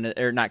kill them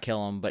or not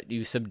kill them, but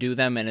you subdue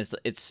them, and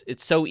it's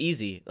so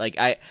easy. Like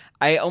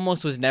I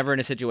almost was never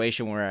in a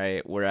situation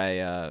where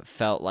I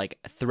felt like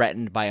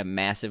threatened by a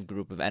massive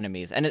group of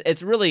enemies, and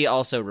it's really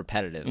also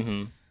repetitive.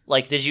 Mm-hmm.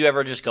 Like, did you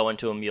ever just go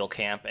into a mule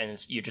camp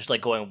and you're just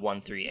like going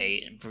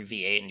 1-3-8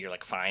 v8 and you're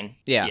like fine?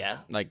 Yeah.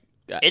 Like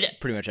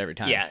pretty much every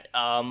time. Yeah.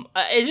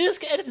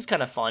 It is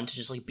kind of fun to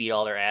just like beat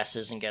all their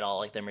asses and get all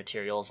like their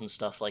materials and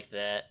stuff like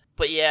that.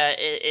 But yeah,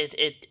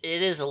 it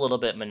is a little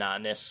bit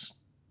monotonous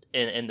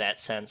in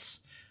that sense.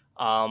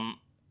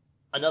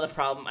 Another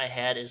problem I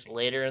had is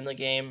later in the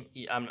game.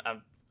 I'm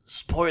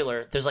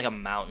spoiler. There's like a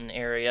mountain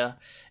area.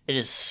 It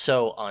is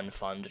so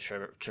unfun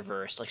to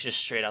traverse. Like just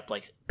straight up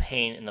like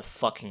pain in the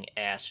fucking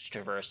ass to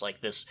traverse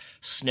like this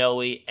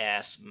snowy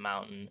ass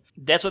mountain.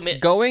 That's what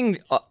made going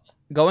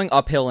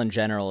uphill in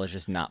general is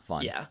just not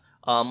fun. Yeah.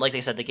 Like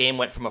they said, the game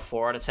went from a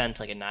 4 out of 10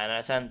 to like a 9 out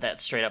of 10.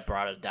 That straight up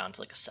brought it down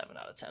to like a 7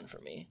 out of 10 for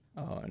me.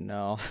 Oh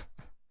no.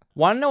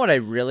 Want to know what I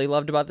really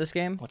loved about this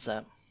game? What's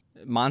that?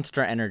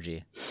 Monster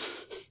Energy.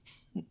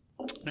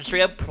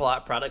 Straight up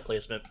product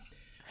placement.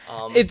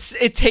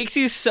 It takes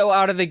you so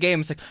out of the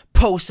game. It's like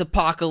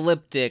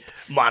post-apocalyptic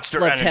Monster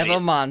Let's Energy. have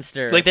a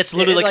monster. Like that's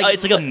literally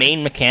it's like a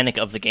main mechanic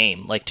of the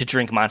game. Like to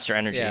drink Monster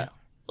Energy. Yeah.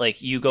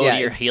 Like you go to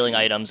your healing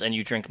items and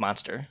you drink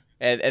Monster.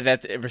 And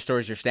it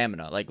restores your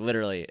stamina, like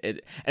literally.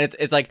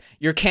 It's like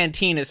your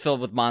canteen is filled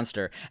with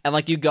Monster, and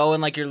like you go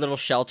in like your little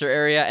shelter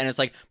area, and it's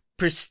like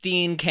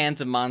pristine cans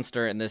of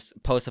Monster in this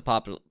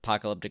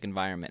post-apocalyptic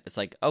environment. It's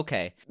like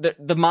okay,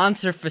 the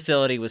Monster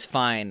facility was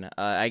fine.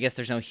 I guess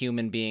there's no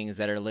human beings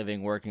that are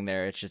working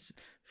there. It's just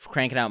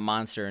cranking out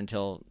Monster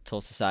until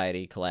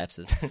society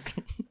collapses.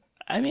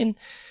 I mean,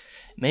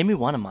 made me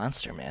want a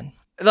Monster, man.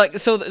 Like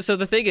so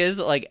the thing is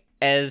like.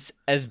 As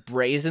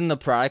brazen the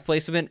product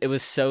placement, it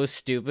was so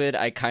stupid.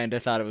 I kind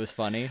of thought it was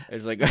funny. It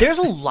was like there's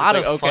a lot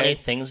of funny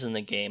things in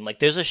the game. Like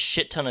there's a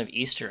shit ton of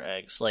Easter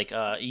eggs. Like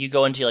you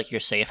go into like your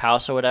safe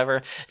house or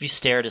whatever. If you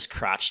stare at his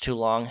crotch too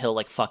long, he'll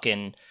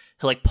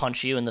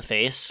punch you in the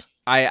face.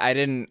 I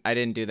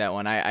didn't do that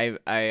one. I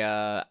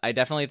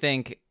definitely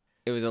think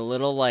it was a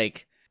little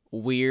like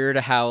weird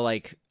how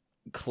like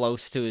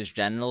close to his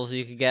genitals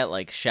you could get,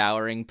 like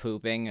showering,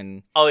 pooping,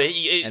 and like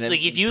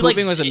if you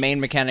pooping was the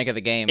main mechanic of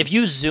the game. If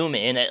you zoom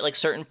in at like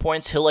certain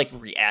points, he'll like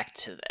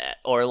react to that,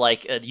 or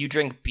like you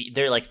drink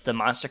they're like the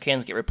Monster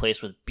cans get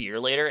replaced with beer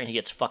later, and he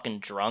gets fucking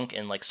drunk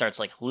and like starts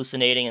like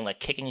hallucinating and like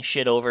kicking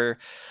shit over.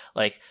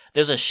 Like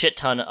there's a shit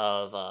ton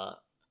of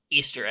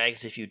Easter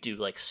eggs if you do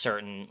like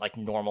certain like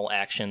normal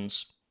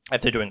actions.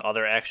 If they're doing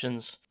other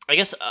actions. I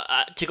guess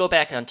to go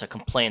back onto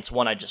complaints,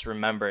 one I just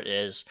remembered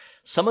is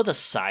some of the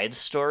side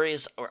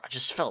stories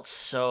just felt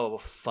so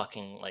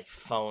fucking like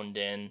phoned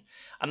in.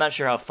 I'm not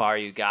sure how far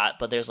you got,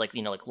 but there's like,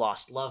 like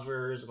lost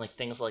lovers and like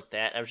things like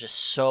that. I was just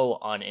so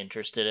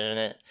uninterested in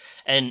it.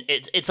 And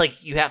it's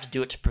like you have to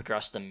do it to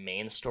progress the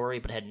main story,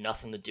 but it had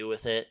nothing to do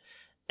with it.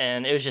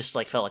 And it was just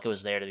like felt like it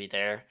was there to be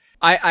there.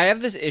 I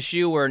have this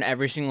issue where in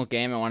every single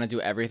game I want to do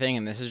everything,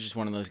 and this is just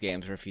one of those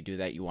games where if you do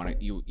that,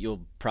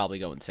 you'll probably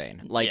go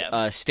insane. Like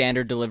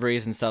standard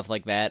deliveries and stuff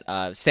like that.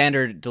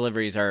 Standard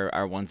deliveries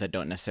are ones that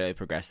don't necessarily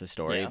progress the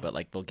story, but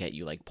like they'll get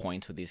you like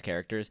points with these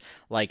characters.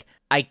 Like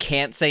I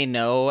can't say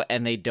no,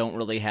 and they don't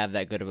really have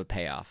that good of a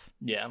payoff.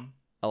 Yeah,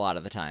 a lot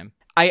of the time.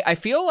 I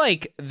feel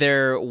like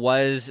there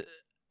was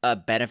a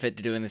benefit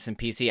to doing this in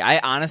PC. I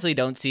honestly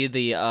don't see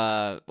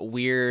the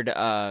weird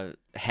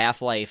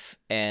Half-Life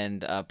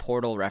and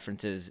Portal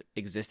references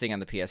existing on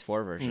the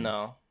PS4 version.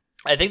 No.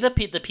 I think the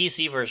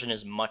PC version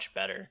is much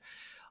better.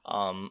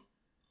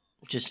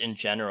 Just in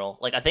general.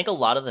 Like, I think a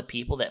lot of the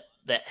people that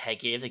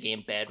gave the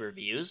game bad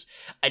reviews,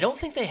 I don't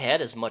think they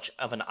had as much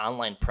of an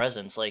online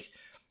presence. Like,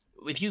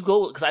 if you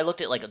go, because I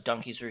looked at like a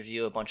Donkey's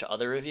review, a bunch of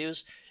other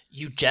reviews,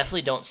 you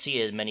definitely don't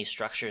see as many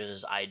structures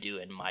as I do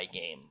in my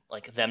game.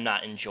 Like, them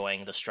not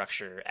enjoying the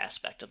structure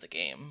aspect of the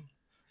game.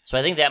 So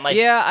I think that might...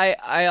 Yeah,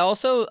 I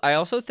also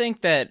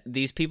think that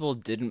these people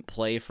didn't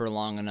play for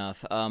long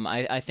enough.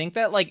 I think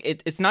that, like,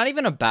 it's not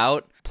even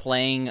about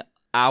playing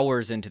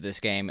hours into this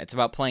game. It's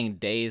about playing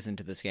days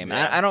into this game.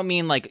 Yeah. I don't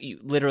mean, like,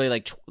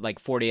 literally, like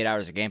 48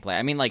 hours of gameplay.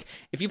 I mean, like,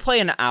 if you play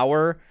an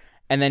hour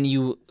and then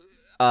you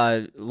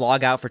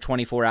log out for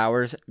 24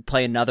 hours,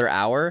 play another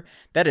hour,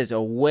 that is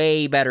a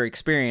way better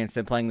experience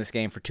than playing this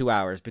game for 2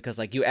 hours, because,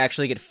 like, you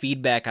actually get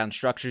feedback on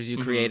structures you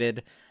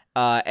created.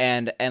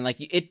 And like,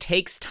 it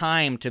takes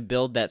time to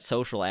build that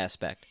social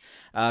aspect,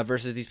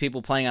 versus these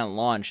people playing on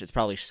launch. It's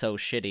probably so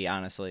shitty,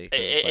 honestly.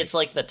 It's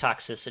like the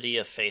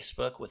toxicity of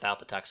Facebook without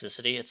the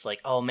toxicity. It's like,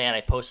 oh man,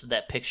 I posted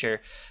that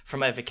picture from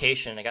my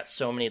vacation, I got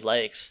so many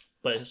likes,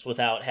 but it's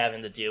without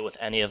having to deal with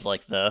any of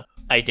like the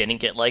I didn't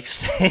get likes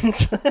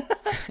things.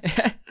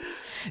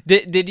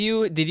 Did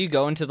you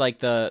go into like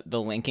the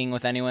linking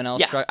with anyone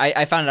else? Yeah.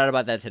 I found out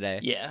about that today.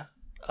 Yeah.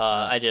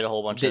 I did a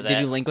whole bunch of that. Did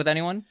you link with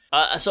anyone?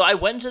 So I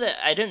went into that.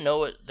 I didn't know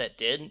what that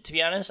did, to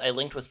be honest. I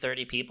linked with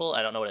 30 people.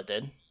 I don't know what it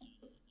did.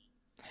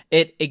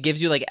 It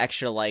gives you like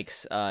extra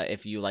likes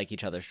if you like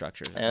each other's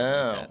structures.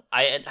 Oh.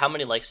 How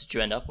many likes did you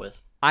end up with?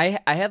 I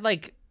had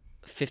like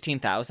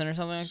 15,000 or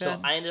something like that.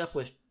 So I ended up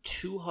with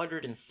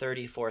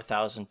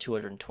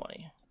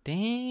 234,220.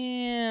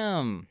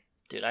 Damn.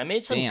 Dude, I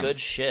made some good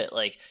shit.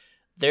 Like,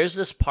 there's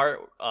this part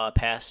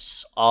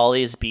past all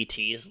these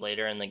BTs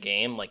later in the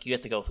game. Like, you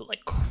have to go through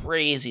like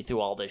crazy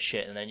through all this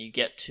shit, and then you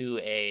get to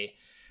a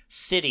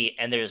city,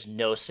 and there's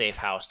no safe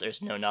house.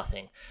 There's no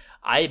nothing.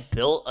 I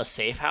built a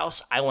safe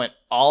house. I went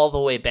all the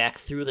way back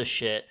through the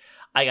shit.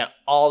 I got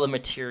all the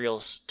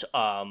materials to,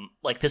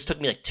 like, this took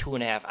me like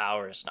 2.5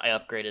 hours. I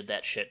upgraded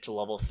that shit to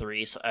level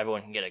 3 so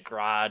everyone can get a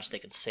garage, they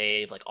can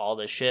save, like, all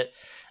this shit.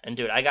 And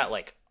dude, I got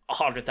like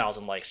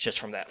 100,000 likes just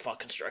from that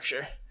fucking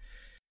structure.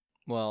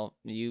 Well,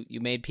 you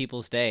made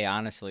people's day,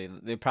 honestly.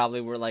 They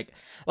probably were like,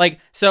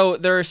 so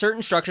there are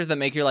certain structures that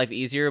make your life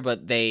easier,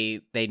 but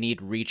they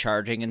need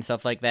recharging and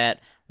stuff like that.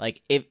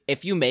 Like,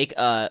 if you make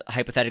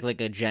hypothetically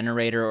like a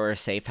generator or a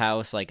safe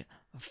house like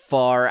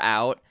far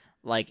out,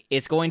 like,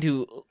 it's going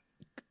to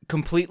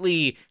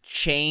completely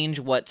change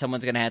what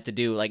someone's gonna have to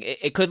do. Like,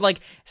 it could, like,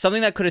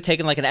 something that could have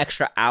taken like an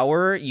extra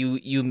hour,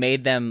 you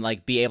made them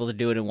like be able to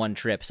do it in one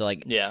trip. So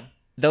like, yeah,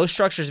 those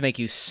structures make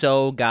you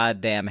so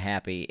goddamn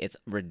happy. It's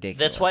ridiculous.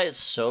 That's why it's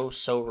so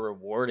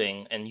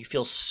rewarding, and you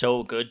feel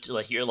so good to,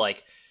 like, you're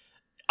like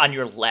on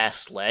your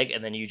last leg,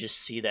 and then you just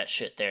see that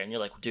shit there, and you're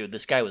like, dude,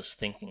 this guy was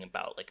thinking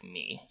about like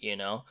me, you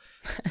know?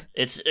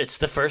 It's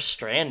the first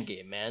Strand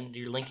game, man.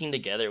 You're linking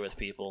together with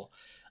people.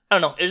 I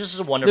don't know. It was just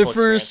a wonderful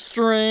experience. The first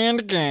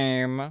Strand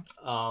game.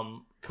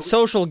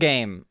 Social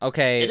game.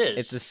 Okay. It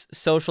is. It's a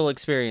social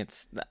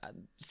experience.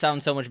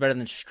 Sounds so much better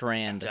than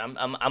Strand.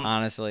 I'm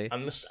honestly.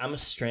 I'm a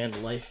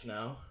Strand life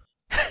now.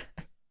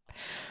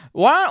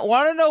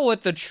 Want to know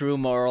what the true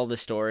moral of the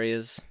story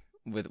is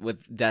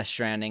with Death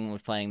Stranding,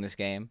 with playing this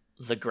game?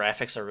 The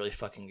graphics are really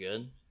fucking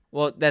good.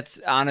 Well, that's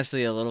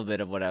honestly a little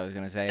bit of what I was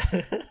going to say.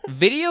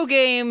 Video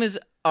games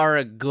are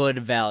a good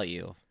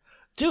value.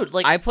 Dude,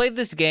 like, I played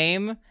this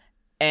game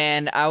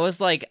and I was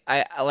like,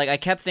 I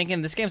kept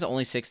thinking, this game's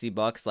only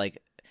 $60.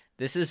 Like,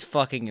 this is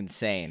fucking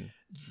insane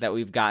that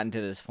we've gotten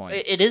to this point.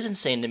 It is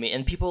insane to me.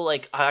 And people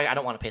like, I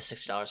don't want to pay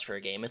 $60 for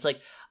a game. It's like,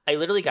 I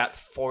literally got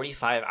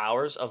 45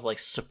 hours of like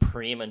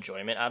supreme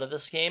enjoyment out of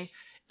this game.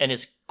 And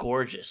it's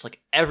gorgeous. Like,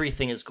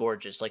 everything is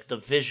gorgeous. Like, the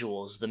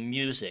visuals, the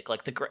music,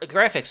 like, the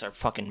graphics are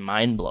fucking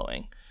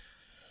mind-blowing.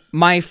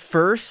 My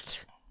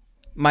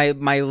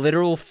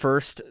literal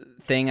first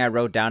thing I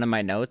wrote down in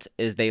my notes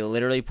is they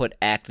literally put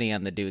acne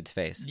on the dude's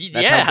face.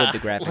 That's how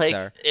good the graphics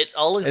are. It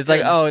all looks It's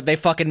good. like, oh, they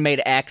fucking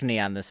made acne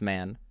on this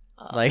man.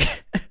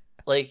 Like,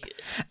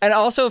 and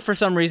also for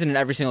some reason in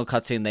every single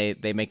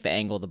cutscene they make the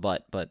angle of the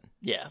butt, but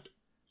yeah,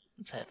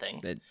 it's that thing.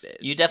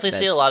 You definitely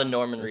see a lot of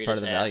Norman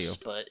Reedus ass,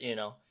 but you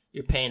know,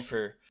 you're playing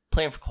for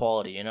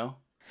quality, you know?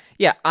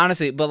 Yeah,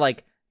 honestly, but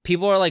like,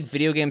 people are like,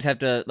 video games have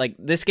to, like,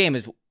 this game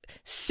is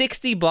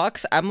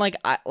 $60. I'm like,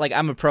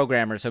 I'm a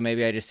programmer, so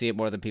maybe I just see it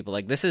more than people.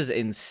 Like, this is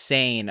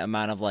insane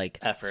amount of like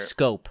effort,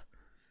 scope,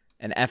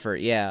 and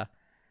effort. Yeah,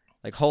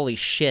 like, holy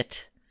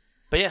shit.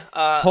 But yeah,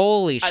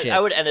 holy shit. I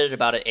would end it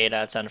about an 8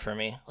 out of 10 for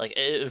me. Like,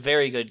 a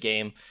very good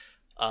game.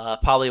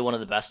 Probably one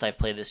of the best I've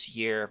played this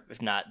year,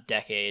 if not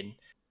decade.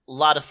 A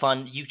lot of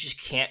fun. You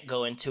just can't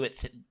go into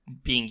it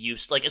being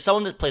used. Like, if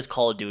someone that plays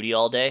Call of Duty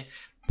all day,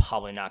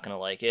 probably not going to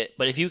like it.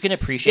 But if you can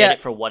appreciate it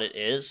for what it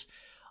is,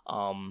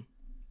 and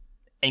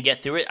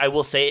get through it, I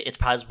will say it's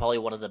probably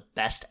one of the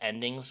best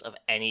endings of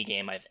any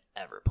game I've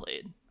ever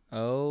played.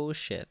 Oh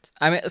shit!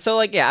 I mean, so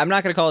like, yeah, I'm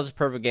not gonna call this a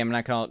perfect game. I'm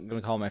not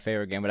gonna call it my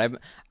favorite game, but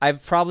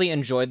I've probably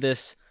enjoyed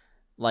this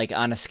like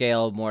on a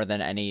scale more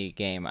than any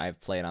game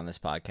I've played on this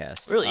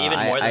podcast. Really, even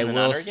more than the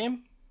Nonary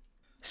game?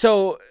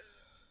 So,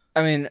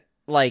 I mean,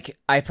 like,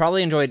 I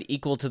probably enjoyed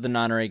equal to the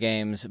Nonary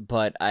games,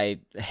 but I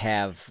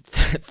have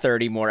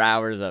 30 more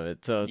hours of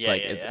it. So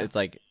it's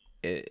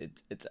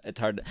it's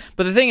hard.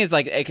 But the thing is,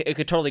 like, it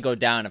could totally go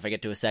down if I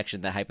get to a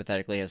section that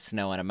hypothetically has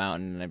snow on a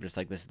mountain, and I'm just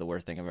like, this is the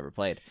worst thing I've ever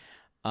played.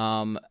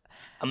 I'm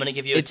gonna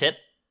give you a tip.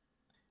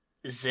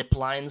 Zip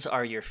lines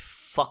are your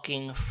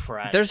fucking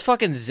friend. There's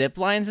fucking zip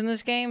lines in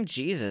this game?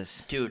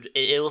 Jesus. Dude,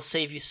 it will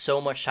save you so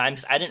much time,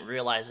 because I didn't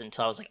realize it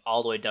until I was like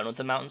all the way done with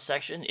the mountain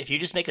section. If you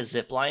just make a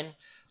zip line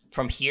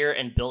from here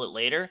and build it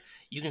later,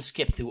 you can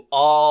skip through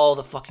all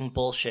the fucking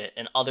bullshit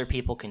and other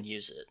people can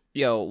use it.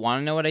 Yo,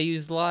 wanna know what I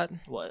used a lot?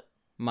 What?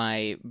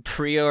 My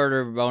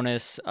pre-order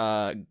bonus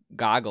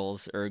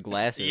goggles or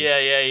glasses.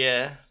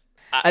 Yeah.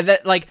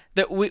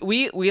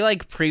 We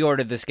like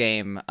pre-ordered this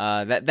game.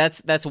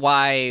 That's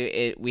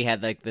why we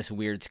had like this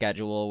weird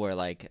schedule where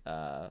like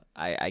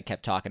I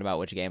kept talking about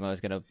which game I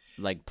was gonna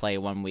like play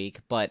one week.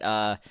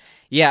 But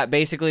yeah,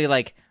 basically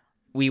like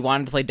we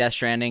wanted to play Death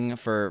Stranding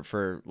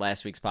for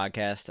last week's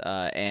podcast,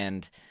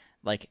 and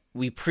like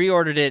we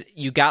pre-ordered it.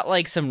 You got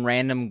like some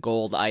random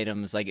gold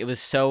items. Like it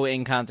was so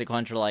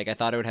inconsequential. Like I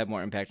thought it would have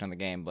more impact on the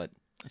game, but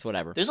it's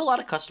whatever. There's a lot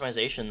of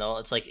customization, though.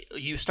 It's like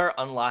you start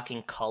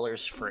unlocking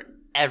colors for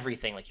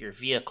everything, like your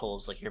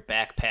vehicles, like your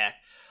backpack,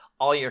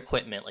 all your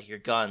equipment, like your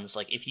guns.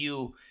 Like if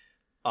you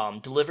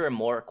deliver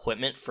more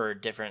equipment for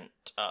different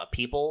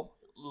people,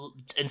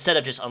 instead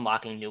of just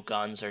unlocking new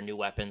guns or new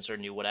weapons or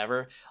new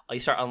whatever, you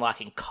start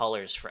unlocking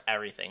colors for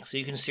everything. So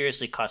you can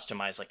seriously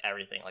customize like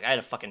everything. Like I had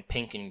a fucking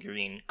pink and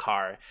green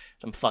car.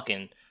 So I'm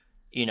fucking,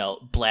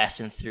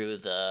 blasting through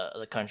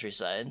the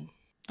countryside.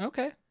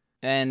 Okay.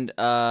 And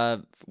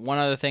one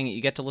other thing,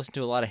 you get to listen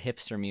to a lot of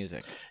hipster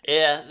music.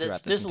 Yeah,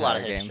 there's a lot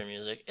of hipster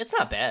music. It's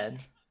not bad.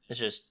 It's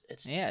just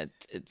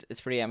it's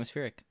pretty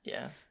atmospheric.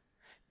 Yeah.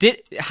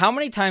 How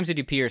many times did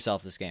you pee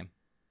yourself this game?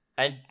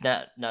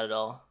 Not at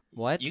all.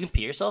 What? You can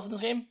pee yourself in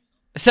this game?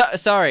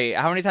 Sorry,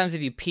 how many times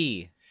did you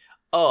pee?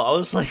 Oh, I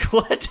was like,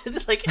 what?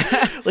 like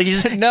you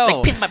just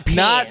no, like, pee my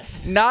pants.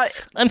 Not.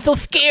 I'm so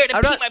scared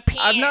to pee my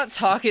pants. I'm not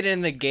talking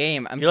in the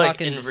game. I'm You're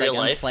talking like in just real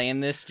like life? I'm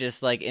playing this,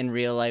 just like in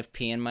real life,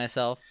 peeing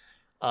myself.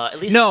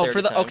 At least no,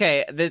 30 times.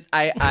 okay.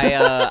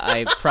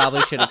 I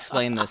probably should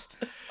explain this.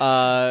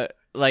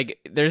 Like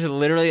there's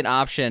literally an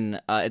option.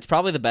 It's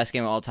probably the best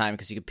game of all time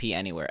because you could pee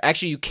anywhere.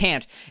 Actually, you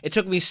can't. It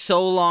took me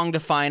so long to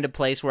find a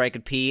place where I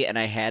could pee, and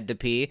I had to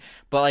pee.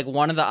 But like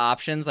one of the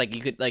options, like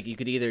you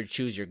could either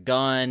choose your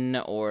gun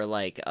or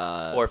like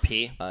or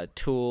pee,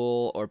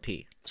 tool or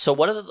pee. So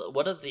what are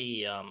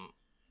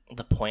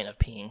the point of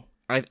peeing?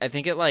 I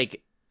think it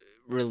like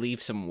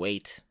relieves some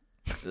weight.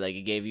 Like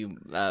it gave you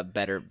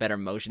better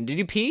motion. Did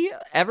you pee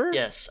ever?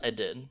 Yes, I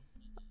did.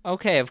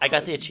 Okay, I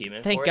got the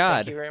achievement. Thank for it.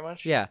 God. Thank you very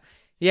much. Yeah.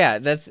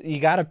 That's you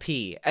gotta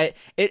pee.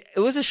 It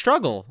was a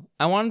struggle.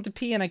 I wanted to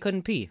pee and I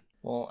couldn't pee.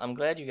 Well, I'm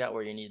glad you got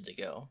where you needed to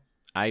go.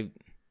 I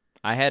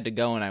had to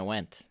go and I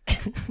went.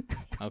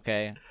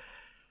 Okay.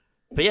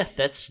 But yeah,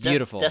 that's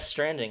beautiful. Death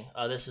Stranding.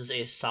 This is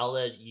a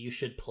solid. You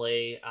should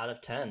play out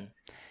of 10.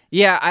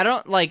 Yeah,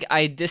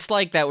 I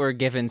dislike that we're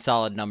given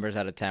solid numbers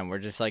out of 10. We're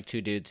just like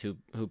two dudes who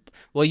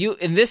well, you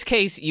in this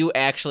case you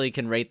actually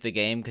can rate the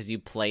game because you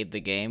played the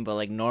game, but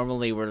like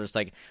normally we're just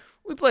like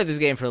we played this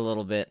game for a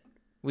little bit.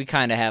 We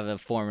kind of have a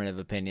formative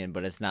opinion,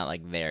 but it's not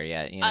like there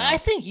yet. I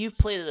think you've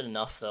played it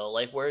enough though.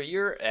 Like where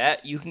you're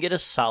at, you can get a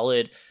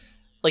solid.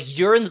 Like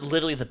you're in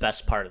literally the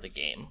best part of the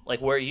game. Like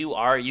where you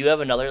are, you have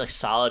another like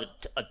solid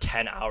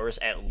 10 hours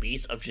at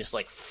least of just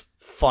like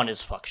fun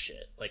as fuck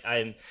shit. Like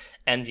I'm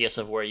envious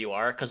of where you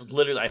are because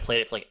literally I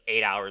played it for like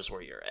 8 hours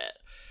where you're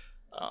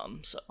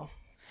at. So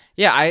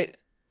yeah,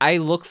 I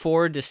look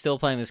forward to still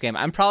playing this game.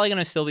 I'm probably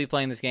gonna still be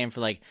playing this game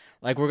for like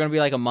we're gonna be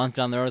like a month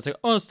down the road. It's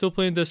like still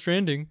playing Death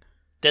Stranding.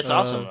 That's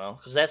awesome though,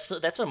 because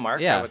that's a mark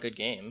of a good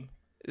game.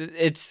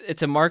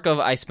 It's a mark of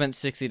I spent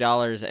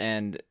 $60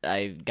 and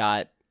I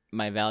got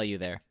my value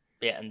there.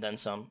 Yeah, and then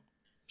some.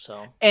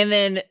 So. And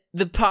then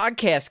the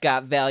podcast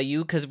got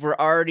value because we're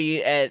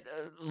already at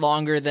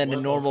longer than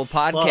a normal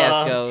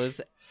podcast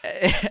goes.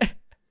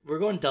 We're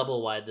going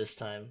double wide this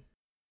time.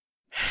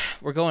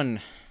 We're going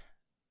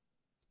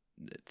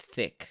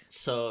thick.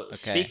 So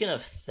Speaking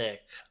of thick,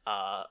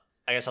 I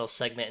guess I'll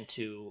segment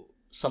into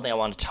something I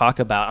want to talk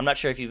about. I'm not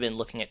sure if you've been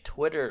looking at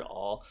Twitter at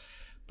all,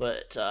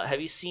 but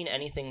have you seen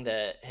anything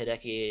that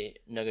Hideki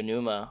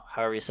Naganuma,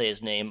 however you say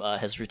his name,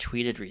 has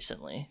retweeted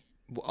recently?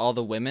 All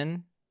the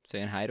women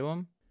saying hi to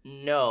him?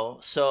 No.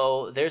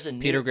 So there's a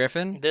Peter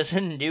Griffin? There's a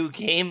new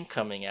game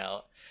coming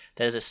out.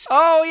 There's a.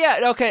 Oh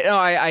yeah, okay. No,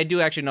 I do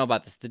actually know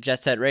about this. The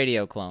Jet Set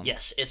Radio clone.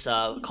 Yes, it's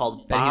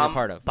called that he's a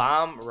part of.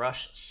 Bomb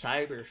Rush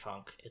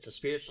Cyberpunk. It's a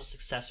spiritual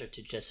successor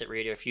to Jet Set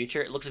Radio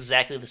Future. It looks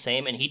exactly the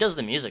same, and he does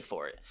the music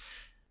for it.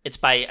 It's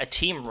by a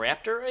Team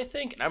Raptor, I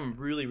think, and I'm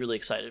really, really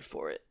excited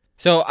for it.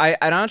 So I'm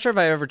not sure if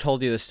I ever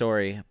told you the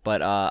story,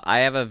 but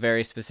I have a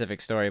very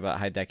specific story about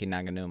Hideki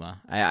Naganuma.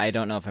 I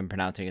don't know if I'm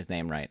pronouncing his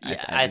name right.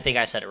 Yeah, I think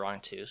I said it wrong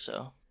too.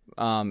 So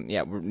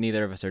yeah,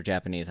 neither of us are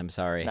Japanese. I'm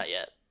sorry. Not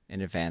yet. In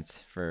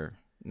advance for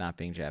not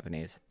being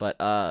Japanese, but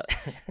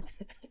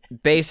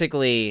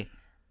basically,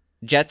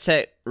 Jet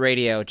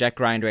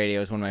Grind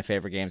Radio is one of my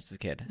favorite games as a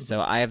kid. Mm-hmm.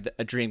 So I have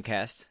a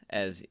Dreamcast,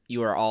 as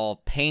you are all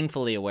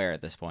painfully aware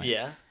at this point.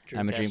 Yeah,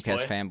 I'm a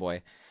Dreamcast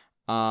fanboy.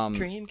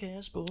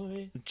 Dreamcast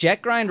boy.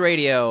 Jet Grind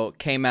Radio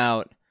came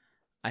out,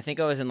 I think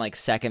I was in like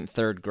 2nd,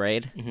 3rd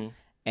grade. Mm-hmm.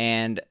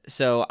 And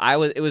so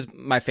it was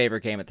my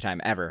favorite game at the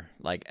time ever.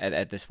 Like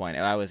at this point,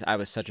 I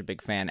was such a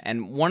big fan.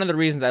 And one of the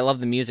reasons I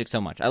love the music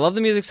so much,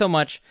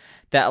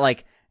 that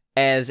like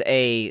as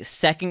a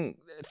 2nd,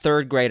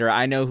 3rd grader,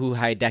 I know who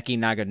Hideki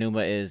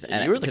Naganuma is,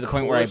 and to the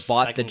point where I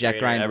bought the Jet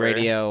Grind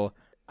Radio.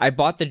 I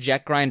bought the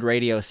Jet Grind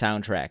Radio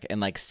soundtrack in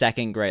like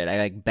 2nd grade. I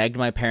like begged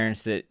my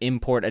parents to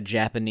import a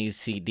Japanese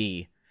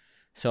CD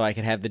so I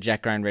could have the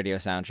Jet Grind Radio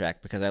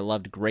soundtrack because I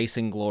loved Grace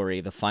and Glory,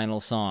 the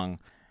final song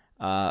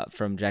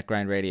from Jet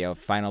Grind Radio,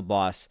 Final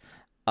Boss.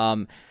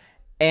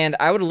 And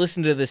I would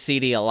listen to the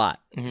CD a lot.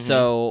 Mm-hmm.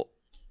 So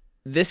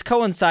this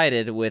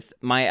coincided with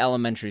my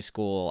elementary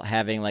school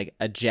having like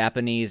a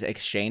Japanese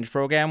exchange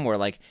program where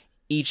like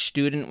each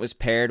student was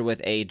paired with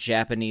a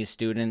Japanese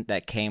student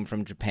that came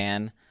from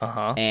Japan.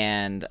 Uh-huh.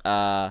 And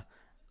I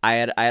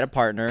had a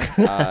partner.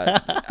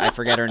 I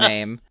forget her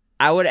name.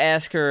 I would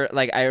ask her,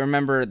 like, I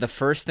remember the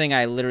first thing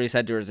I literally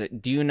said to her was,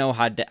 do you know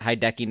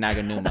Hideki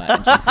Naganuma?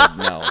 And she said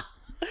no.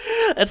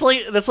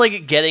 That's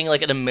like getting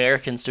like an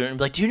American student and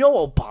be like, do you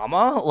know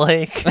Obama?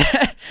 Like,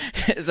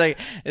 it's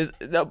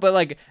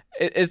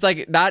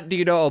like not do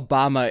you know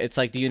Obama? It's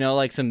like, do you know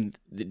like some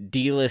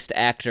D-list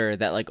actor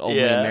that like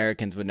only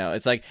Americans would know?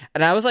 It's like,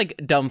 and I was like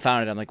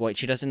dumbfounded. I'm like, wait,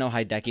 she doesn't know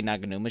Hideki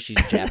Naganuma?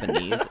 She's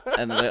Japanese,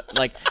 and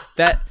like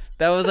that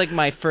was like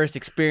my first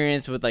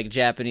experience with like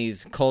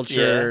Japanese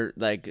culture,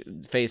 like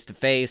face to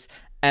face.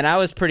 And I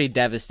was pretty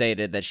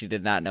devastated that she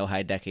did not know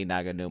Hideki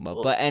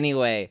Naganuma. But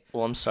anyway,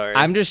 well, I'm sorry.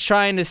 I'm just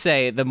trying to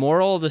say the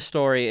moral of the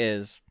story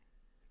is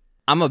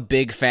I'm a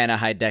big fan of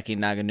Hideki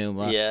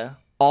Naganuma. Yeah.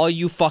 All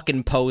you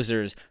fucking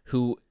posers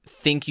who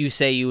think you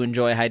say you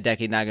enjoy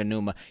Hideki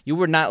Naganuma, you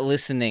were not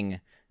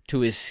listening to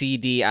his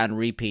CD on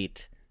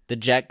repeat, the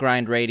Jet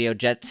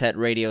Set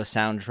Radio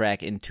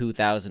soundtrack in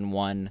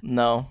 2001.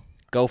 No.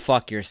 Go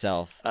fuck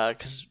yourself. The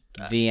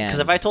end. Because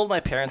if I told my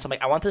parents, I'm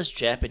like, I want this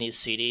Japanese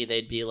CD,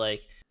 they'd be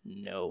like,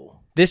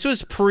 no. This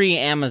was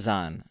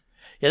pre-Amazon.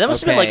 Yeah, that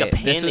must have been like a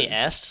pain in the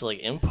ass to like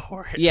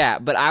import. Yeah,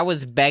 but I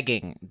was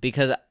begging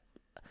because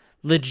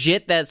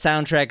legit that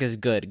soundtrack is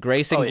good.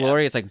 Grace and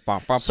Glory, it's like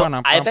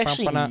I've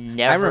actually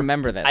never. I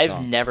remember that song.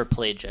 I've never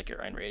played Jet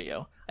Grind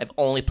Radio. I've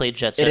only played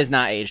Jet Set. It has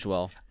not aged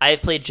well.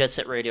 I've played Jet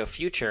Set Radio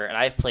Future, and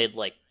I've played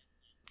like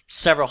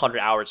several hundred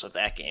hours of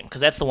that game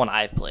because that's the one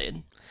I've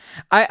played.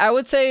 I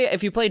would say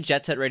if you played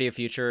Jet Set Radio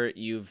Future,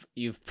 you've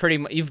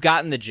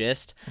gotten the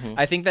gist. Mm-hmm.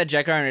 I think that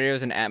Jet Grind Radio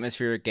is an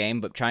atmospheric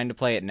game, but trying to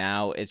play it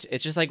now, it's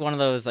just like one of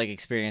those like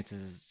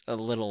experiences. It's a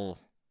little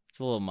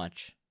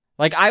much.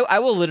 Like I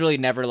will literally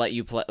never let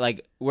you play.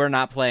 Like we're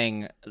not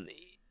playing,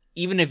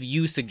 even if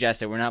you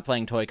suggest it, we're not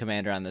playing Toy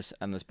Commander on this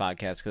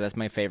podcast because that's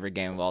my favorite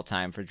game of all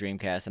time for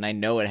Dreamcast, and I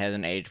know it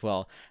hasn't aged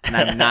well, and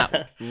I'm not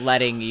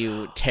letting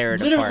you tear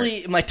it apart.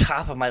 Literally, my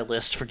top of my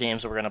list for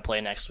games that we're gonna play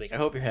next week. I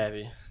hope you're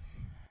happy.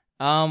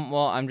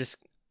 Well,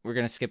 we're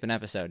gonna skip an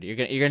episode. You're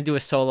gonna do a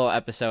solo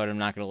episode. I'm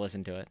not gonna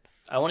listen to it.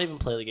 I won't even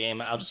play the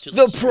game. I'll just do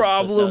the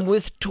problem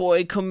with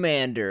Toy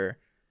Commander,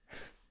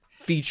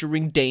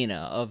 featuring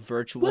Dana of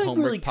Virtual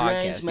Homework really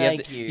Podcast.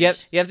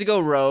 You have to go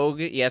rogue.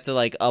 You have to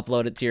like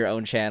upload it to your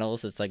own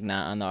channels. It's like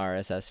not on the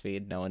RSS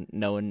feed. No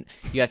one.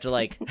 You have to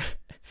like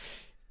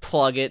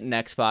plug it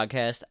next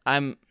podcast.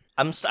 I'm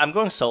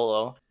going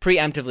solo.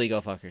 Preemptively go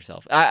fuck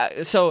yourself.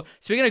 So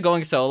speaking of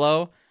going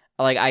solo.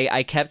 Like,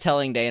 I kept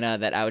telling Dana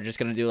that I was just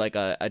going to do, like,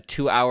 a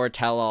 2-hour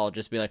tell-all,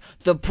 just be like,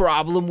 the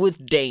problem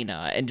with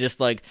Dana, and just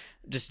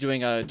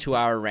doing a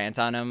 2-hour rant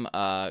on him,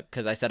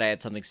 because I said I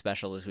had something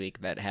special this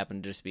week that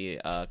happened to just be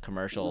a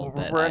commercial.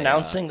 We're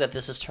announcing that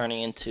this is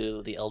turning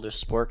into the Elder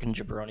Spork and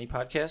Jabroni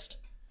podcast?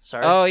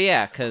 Sorry? Oh,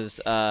 yeah, because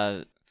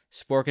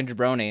Spork and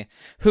Jabroni,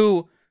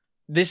 who,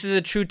 this is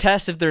a true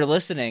test if they're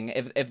listening,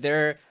 if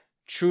they're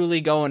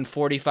truly going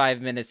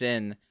 45 minutes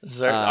in.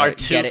 Our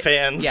two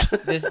fans. Yeah,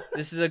 this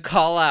is a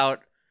call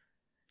out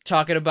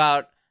talking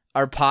about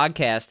our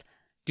podcast.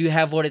 Do you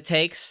have what it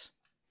takes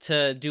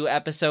to do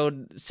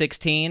episode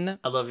 16?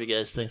 I love you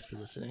guys. Thanks for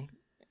listening.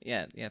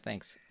 Yeah,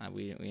 thanks.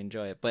 We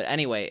enjoy it. But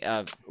anyway,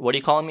 what are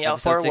you calling me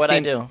out for? 16, What'd I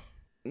do?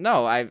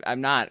 No,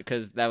 I'm not,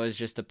 because that was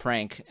just a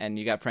prank, and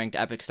you got pranked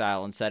epic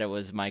style and said it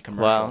was my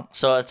commercial. Well,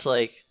 so it's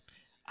like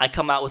I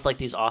come out with like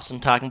these awesome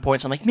talking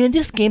points. I'm like, man,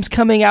 this game's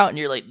coming out, and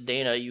you're like,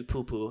 Dana, you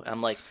poo poo.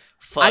 I'm like,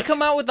 fuck. I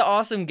come out with the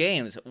awesome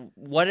games.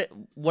 What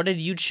did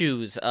you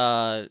choose?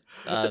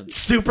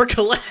 Super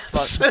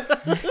Collapse.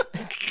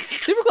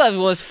 Super Collapse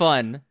was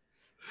fun.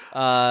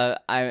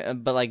 But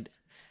like,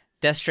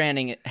 Death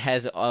Stranding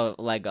has a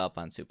leg up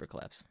on Super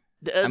Collapse.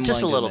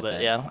 Just a little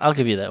bit, yeah. I'll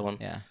give you that one.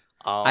 Yeah.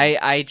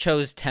 I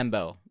chose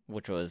Tembo,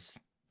 which was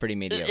pretty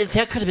mediocre.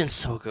 That could have been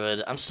so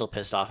good. I'm still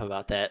pissed off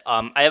about that.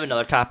 I have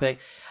another topic.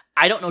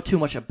 I don't know too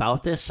much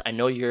about this. I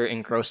know you're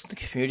engrossed in the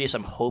community, so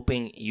I'm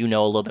hoping you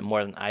know a little bit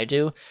more than I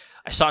do.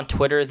 I saw on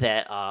Twitter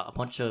that a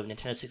bunch of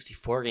Nintendo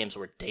 64 games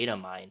were data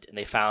mined, and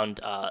they found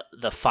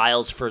the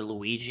files for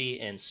Luigi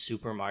and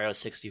Super Mario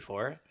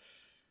 64.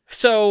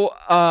 So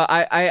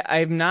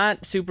I'm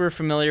not super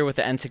familiar with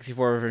the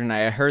N64 version.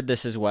 I heard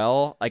this as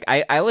well. Like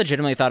I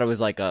legitimately thought it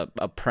was like a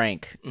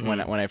prank when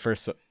I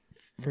first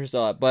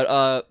saw it.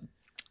 But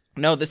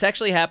no, this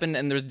actually happened,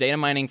 and there's data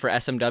mining for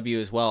SMW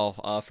as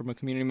well from a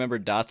community member.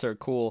 Dots are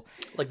cool.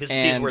 Like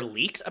these were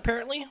leaked,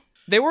 apparently.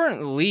 They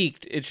weren't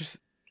leaked. It's just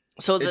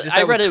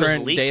I read it was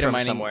leaked from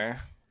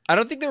somewhere. I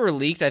don't think they were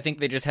leaked. I think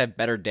they just have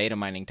better data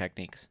mining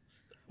techniques.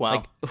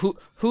 Wow. Like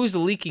who's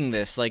leaking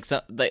this? Like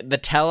the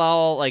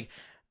tell-all, like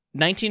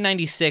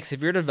 1996.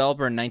 If you're a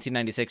developer in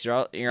 1996,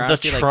 you're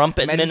honestly the Trump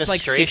like,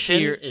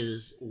 administration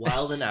is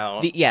wilding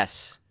out.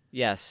 Yes.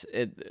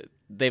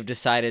 They've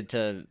decided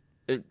to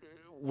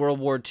World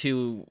War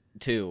II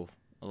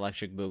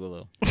Electric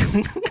Boogaloo.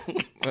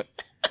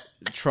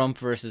 Trump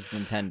versus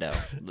Nintendo.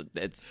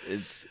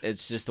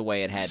 It's just the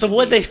way it had. So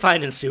what'd they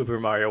find in Super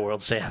Mario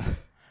World, Sam?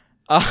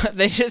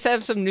 They just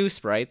have some new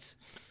sprites.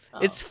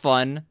 It's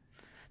fun.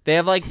 They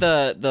have like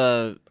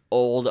the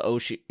old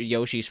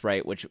Yoshi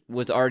sprite, which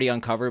was already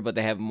uncovered, but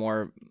they have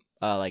more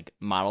like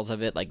models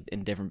of it, like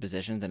in different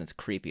positions, and it's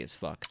creepy as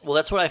fuck. Well,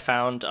 that's what I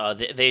found.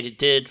 They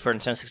did for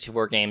Nintendo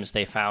 64 games.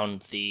 They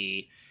found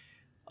the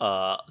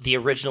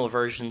original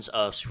versions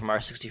of Super Mario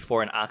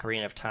 64 and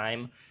Ocarina of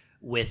Time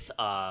with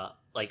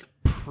like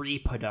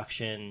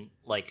pre-production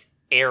like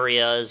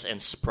areas and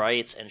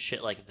sprites and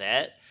shit like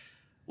that,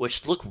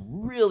 which look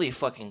really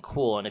fucking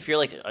cool. And if you're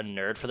like a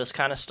nerd for this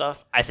kind of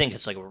stuff, I think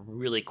it's like a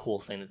really cool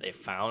thing that they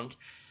found.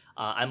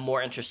 I'm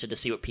more interested to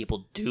see what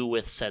people do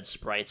with said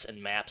sprites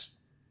and maps,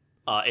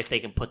 if they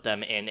can put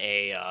them in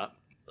a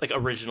like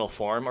original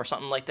form or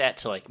something like that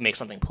to like make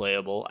something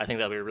playable. I think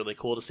that'd be really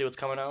cool to see what's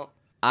coming out.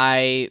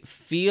 I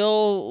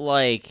feel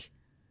like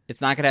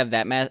it's not going to have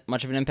that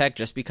much of an impact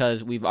just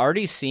because we've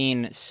already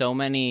seen so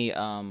many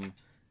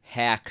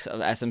hacks of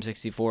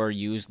SM64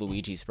 use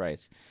Luigi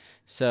sprites.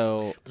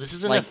 So this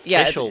is an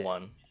official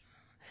one.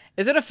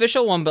 Is it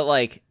official one? But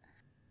like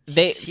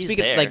they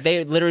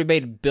they literally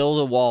made Build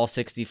a Wall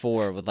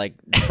 64 with like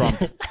Trump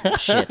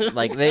shit.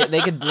 Like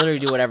they could literally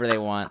do whatever they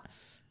want.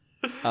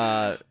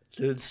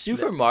 Dude,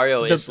 Super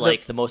Mario is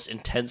like the most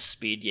intense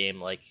speed game.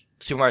 Like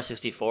Super Mario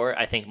 64,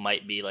 I think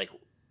might be like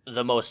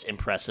the most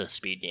impressive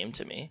speed game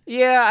to me.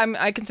 Yeah,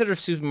 I consider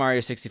Super Mario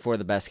 64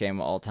 the best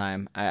game of all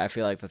time. I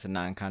feel like that's a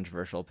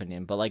non-controversial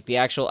opinion, but like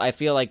I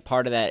feel like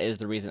part of that is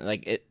the reason,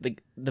 like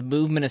the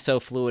movement is so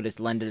fluid, it's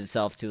lended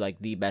itself to like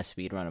the best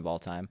speed run of all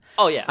time.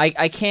 Oh yeah,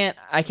 I can't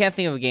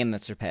think of a game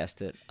that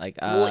surpassed it.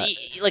 Like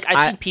like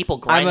I've seen people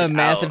grind. I'm a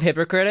massive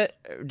hypocrite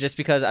just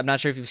because I'm not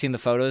sure if you've seen the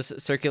photos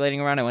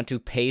circulating around. I went to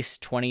PACE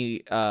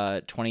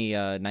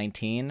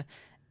 2019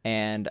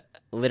 and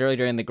literally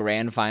during the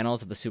grand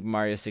finals of the Super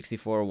Mario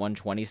 64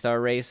 120-star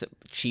race,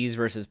 Cheese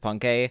versus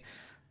Punkay,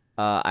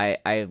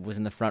 I was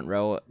in the front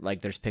row.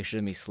 Like, there's pictures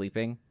of me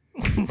sleeping.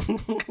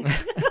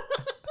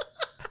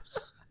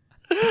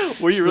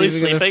 Were you really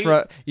sleeping?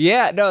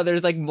 Yeah, no,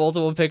 there's like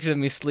multiple pictures of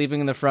me sleeping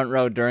in the front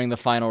row during the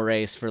final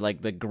race for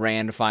like the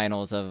grand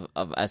finals of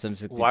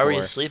SM64. Why were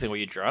you sleeping? Were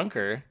you drunk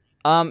or?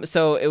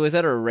 So it was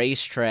at a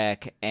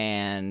racetrack,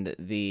 and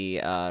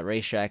the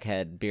racetrack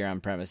had beer on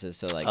premises.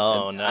 So like,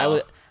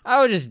 I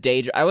would just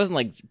I wasn't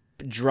like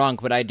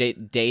drunk, but I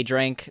day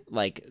drank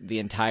like the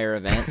entire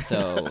event.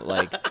 So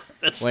like,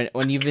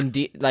 when you've been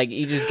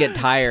you just get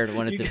tired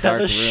when it's a dark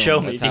room. Show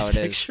me these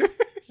pictures.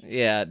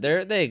 Yeah,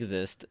 they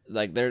exist.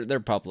 Like they're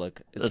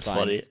public. It's That's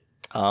fine.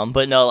 funny.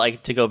 But no,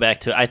 like to go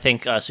back to, I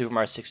think Super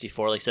Mario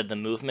 64, like I said, the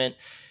movement.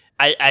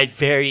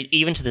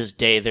 Even to this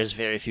day, there's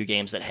very few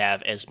games that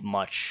have as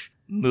much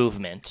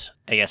movement,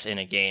 I guess, in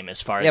a game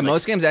as far as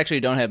most games actually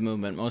don't have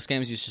movement. Most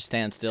games you just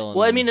stand still.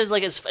 Well, I mean,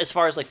 as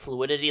far as like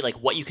fluidity, like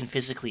what you can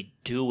physically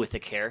do with the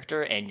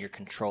character and your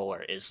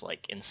controller is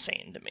like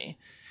insane to me.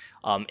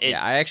 I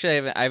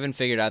haven't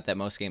figured out that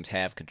most games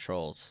have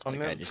controls.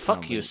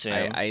 Fuck you,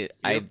 Sam. I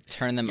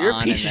turn them on. You're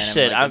a piece of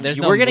shit. There's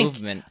no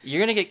movement.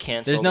 You're gonna get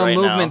canceled. There's no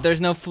movement. Now.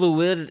 There's no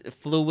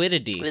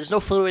fluidity. There's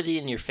no fluidity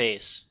in your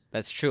face.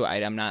 That's true.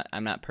 I'm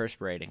not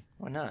perspirating.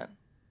 Why not?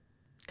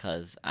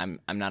 Because I'm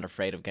not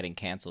afraid of getting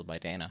canceled by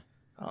Dana.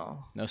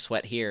 Oh, no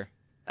sweat here.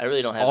 I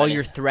really don't have all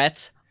your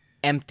threats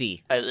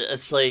empty.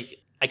 It's like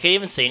I can't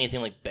even say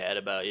anything like bad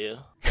about you.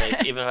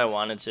 Like even if I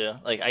wanted to,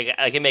 like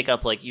I can make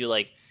up like you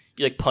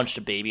punched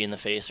a baby in the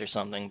face or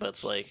something. But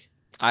it's like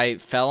I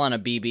fell on a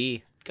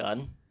BB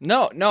gun.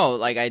 No,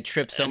 like I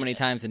tripped so many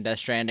times in Death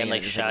Stranding and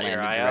like shot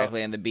your eye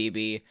directly on the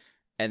BB,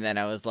 and then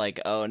I was like,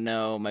 oh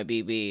no, my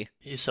BB.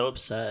 He's so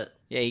upset.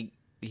 Yeah,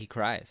 he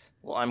cries.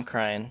 Well, I'm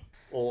crying.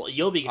 Well,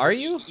 you'll be. Are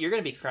you? You're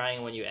gonna be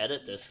crying when you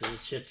edit this because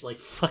this shit's like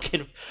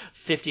fucking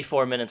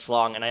 54 minutes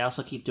long, and I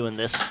also keep doing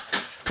this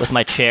with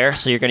my chair,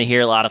 so you're gonna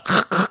hear a lot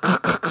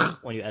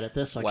of when you edit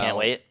this, so I can't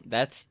wait.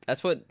 That's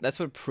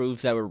what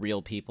proves that we're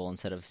real people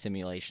instead of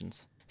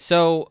simulations.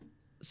 So,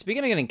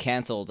 speaking of getting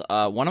canceled,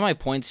 one of my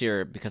points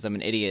here, because I'm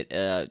an idiot,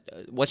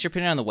 what's your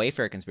opinion on the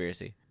Wayfair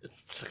conspiracy?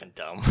 It's fucking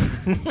dumb.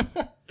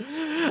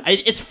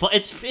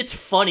 It's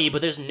funny,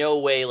 but there's no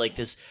way like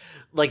this.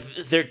 Like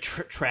they're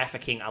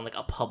trafficking on like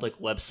a public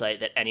website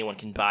that anyone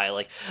can buy.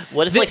 Like,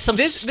 what if stupid?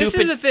 This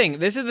is the thing.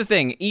 This is the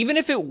thing. Even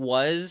if it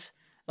was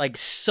like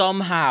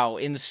somehow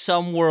in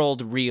some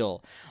world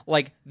real,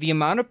 like the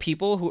amount of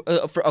people who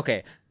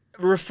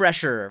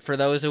refresher for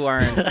those who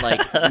aren't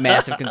like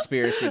massive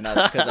conspiracy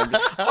nuts.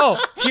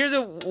 Here's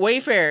a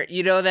Wayfair.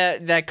 You know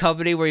that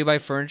company where you buy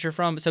furniture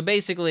from. So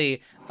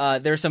basically,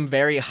 there's some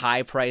very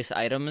high price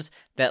items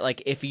that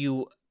like if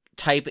you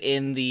type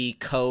in the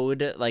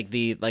code,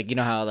 you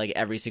know how like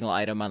every single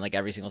item on like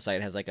every single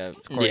site has like a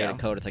coordinated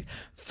code. It's like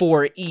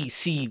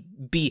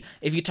 4ECB.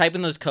 If you type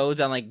in those codes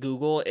on like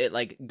Google, it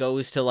like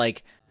goes to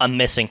like a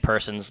missing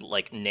person's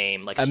like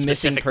name, like a specific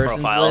missing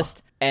person's profile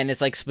list, and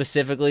it's like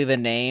specifically the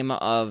name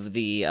of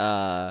the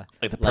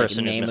like the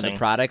person name who's missing. Of the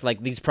product.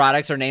 Like these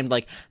products are named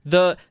like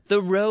the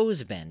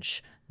Rose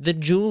bench, the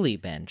Julie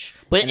bench,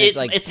 but it's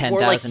like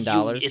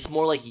 $10,000. It's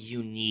more like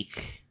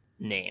unique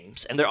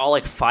names, and they're all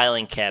like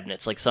filing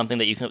cabinets, like something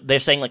that you can. They're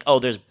saying like,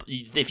 there's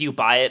if you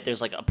buy it, there's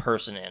like a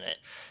person in it,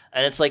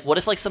 and it's like, what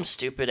if like some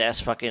stupid ass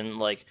fucking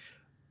like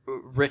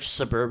rich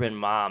suburban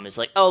mom is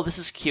like, this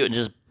is cute, and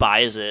just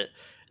buys it.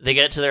 They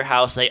get it to their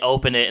house, they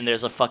open it, and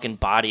there's a fucking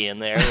body in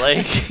there,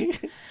 like.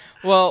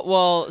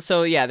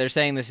 So yeah, they're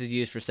saying this is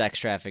used for sex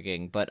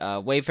trafficking, but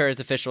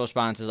Wayfair's official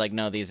response is like,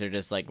 no, these are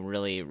just like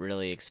really,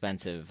 really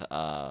expensive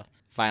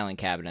filing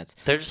cabinets.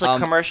 They're just like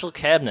commercial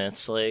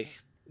cabinets, like.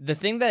 The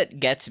thing that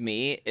gets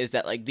me is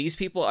that, like, these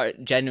people are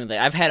genuinely...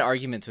 I've had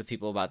arguments with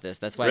people about this.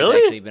 That's why Really?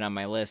 It's actually been on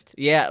my list.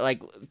 Yeah,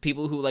 like,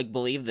 people who, like,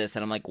 believe this,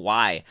 and I'm like,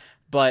 why?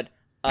 But,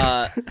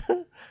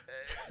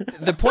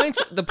 the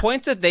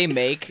points that they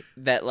make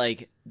that,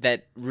 like,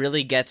 that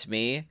really gets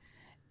me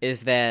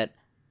is that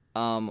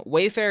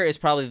Wayfair is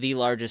probably the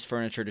largest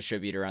furniture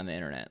distributor on the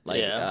internet.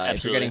 Like,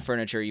 if you're getting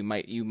furniture, you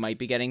might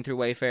be getting through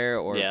Wayfair,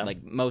 or,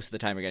 like, most of the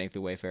time you're getting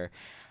through Wayfair.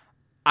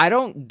 I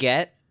don't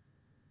get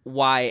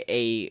why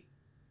a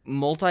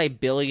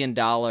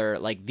multi-billion-dollar,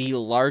 like the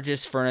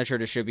largest furniture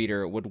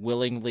distributor, would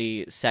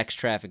willingly sex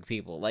traffic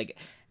people. Like,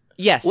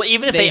 yes, well,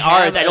 even if they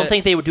are, I don't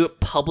think they would do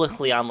it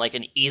publicly on like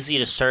an easy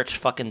to search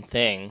fucking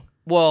thing.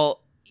 Well,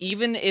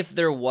 even if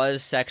there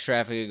was sex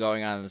trafficking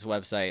going on this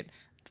website,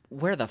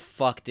 where the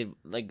fuck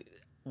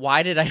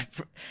why did I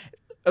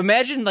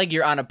imagine like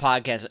you're on a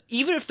podcast,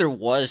 even if there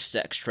was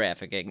sex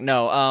trafficking?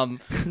 No,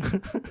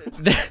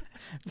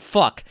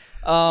 fuck.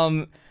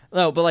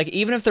 No, but, like,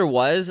 even if there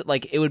was,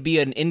 like, it would be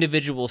an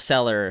individual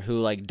seller who,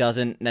 like,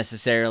 doesn't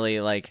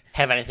necessarily, like...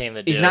 have anything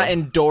to do. He's not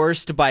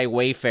endorsed by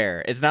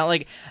Wayfair. It's not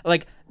like,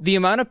 the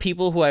amount of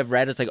people who I've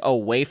read, it's like,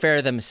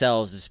 Wayfair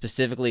themselves is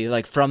specifically,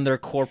 like, from their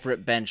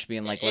corporate bench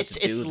being like, let's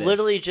do this. It's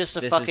literally just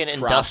a fucking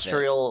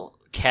industrial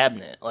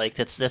cabinet. Like,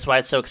 that's why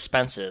it's so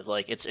expensive.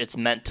 Like, it's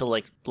meant to,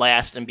 like,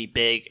 last and be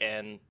big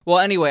and... Well,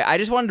 anyway, I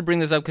just wanted to bring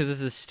this up because this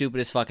is the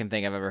stupidest fucking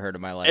thing I've ever heard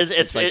in my life.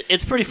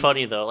 It's pretty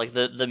funny, though, like,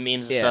 the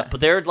memes and stuff. But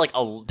there's, like,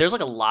 a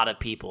lot of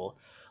people.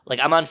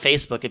 Like, I'm on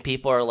Facebook, and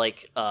people are,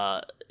 like,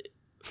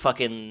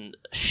 fucking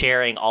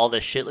sharing all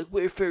this shit. Like,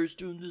 Wayfair's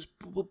doing this,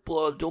 blah, blah,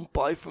 blah, don't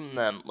buy from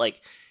them.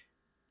 Like,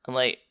 I'm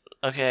like...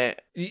 Okay.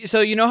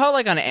 So you know how,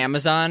 like, on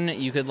Amazon,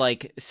 you could,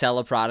 like, sell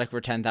a product for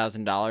 $10,000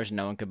 and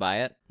no one could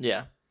buy it?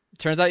 Yeah.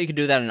 Turns out you could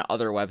do that on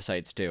other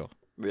websites, too.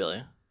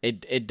 Really?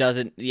 It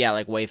doesn't... Yeah,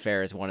 like,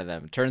 Wayfair is one of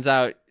them. Turns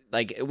out,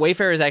 like,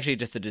 Wayfair is actually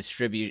just a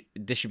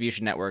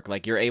distribution network.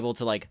 Like, you're able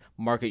to, like,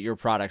 market your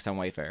products on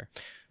Wayfair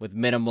with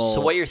minimal...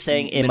 So what you're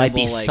saying, it might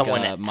be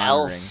someone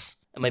else...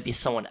 It might be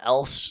someone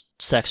else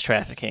sex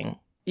trafficking.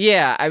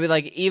 Yeah, I mean,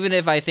 like, even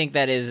if I think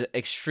that is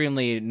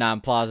extremely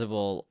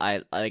non-plausible,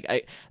 I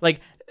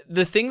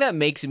the thing that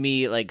makes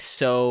me, like,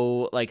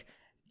 so, like,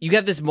 you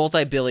have this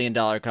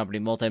multi-million-dollar company,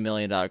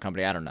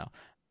 I don't know.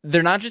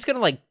 They're not just going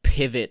to, like,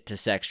 pivot to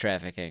sex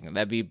trafficking.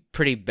 That'd be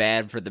pretty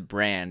bad for the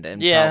brand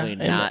and probably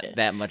not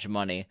that much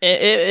money.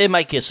 It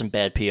might get some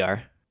bad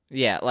PR.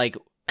 Yeah, like,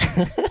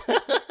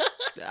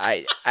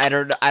 I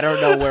don't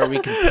know where we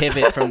can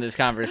pivot from this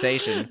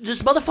conversation.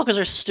 Just motherfuckers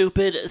are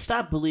stupid.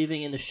 Stop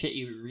believing in the shit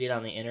you read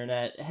on the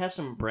internet. Have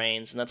some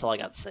brains, and that's all I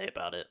got to say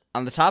about it.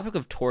 On the topic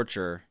of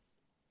torture...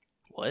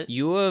 What?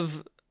 You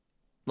have,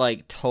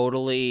 like,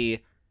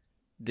 totally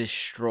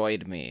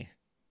destroyed me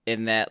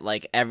in that,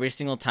 like, every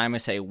single time I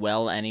say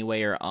well,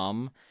 anyway, or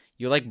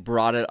you, like,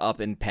 brought it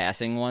up in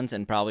passing once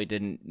and probably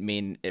didn't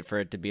mean it for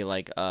it to be,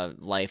 like, a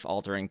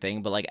life-altering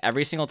thing. But, like,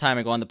 every single time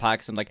I go on the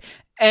podcast, I'm like,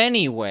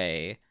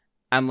 anyway,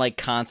 I'm, like,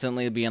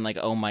 constantly being like,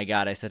 oh, my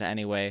God, I said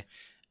anyway.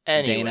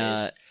 Anyways.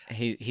 Dana,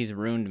 he's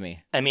ruined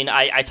me. I mean,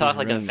 I talk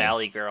like a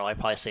Valley girl. I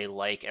probably say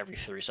like every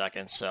 3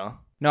 seconds, so...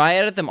 No, I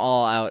edit them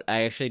all out.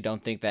 I actually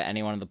don't think that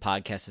anyone on the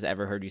podcast has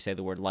ever heard you say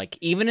the word like.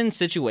 Even in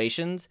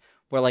situations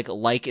where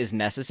like is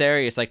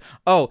necessary. It's like,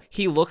 oh,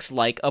 he looks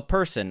like a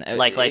person. No,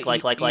 like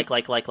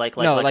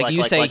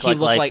you say he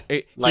looked like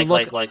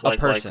a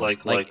person.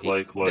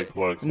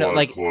 No,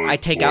 like I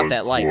take out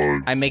that like.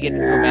 I make it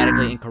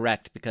grammatically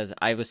incorrect because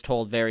I was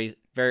told very,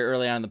 very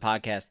early on in the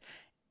podcast,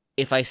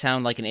 if I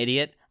sound like an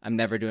idiot, I'm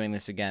never doing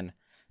this again.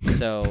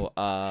 So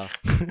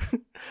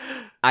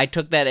I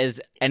took that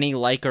as any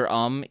like or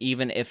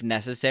even if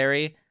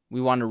necessary. We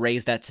want to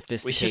raise that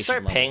sophistication We should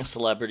start level. paying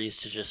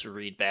celebrities to just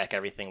read back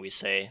everything we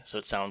say, so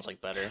it sounds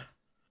like better.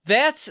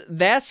 That's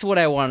what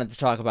I wanted to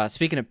talk about.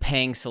 Speaking of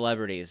paying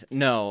celebrities,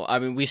 no, I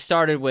mean we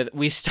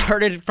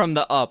started from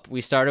the up.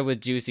 We started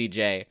with Juicy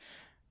J,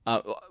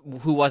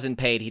 who wasn't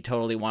paid. He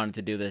totally wanted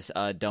to do this.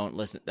 Don't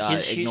listen.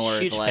 Ignore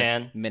huge the last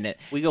fan. minute.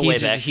 We go He's way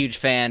just back. a huge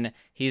fan.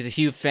 He's a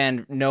huge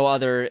fan. No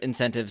other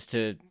incentives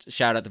to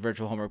shout out the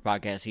Virtual Homework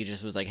Podcast. He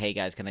just was like, "Hey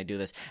guys, can I do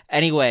this?"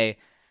 Anyway.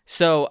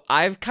 So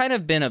I've kind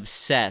of been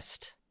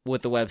obsessed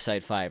with the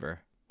website Fiverr.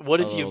 What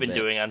have you been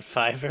doing on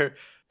Fiverr?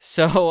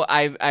 So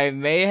I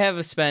may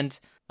have spent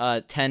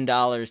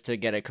 $10 to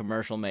get a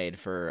commercial made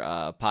for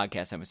a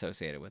podcast I'm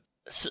associated with.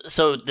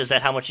 So is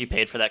that how much you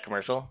paid for that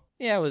commercial?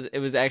 Yeah, it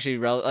was actually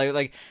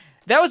like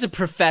that was a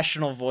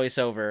professional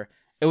voiceover.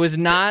 It was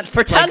not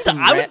for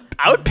 $10.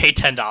 I would pay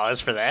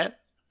 $10 for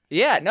that.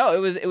 Yeah, no,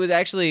 it was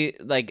actually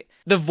like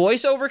the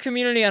voiceover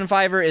community on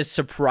Fiverr is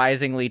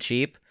surprisingly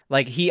cheap.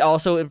 Like he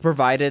also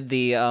provided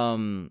the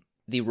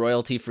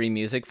royalty-free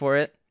music for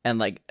it, and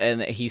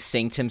he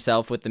synced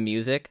himself with the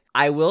music.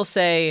 I will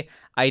say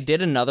I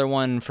did another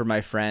one for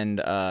my friend.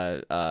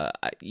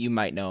 You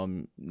might know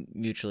him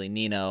mutually,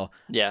 Nino.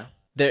 Yeah.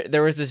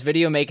 There was this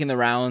video making the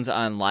rounds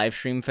on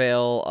Livestream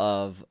Fail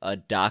of a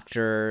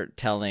doctor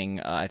telling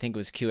I think it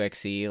was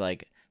QXC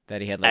like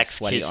that he had like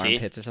sweaty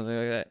armpits or something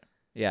like that.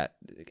 Yeah,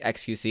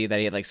 XQC, that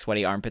he had like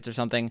sweaty armpits or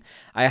something.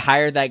 I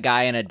hired that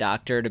guy and a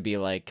doctor to be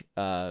like,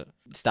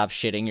 stop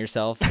shitting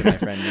yourself to my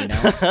friend Nino.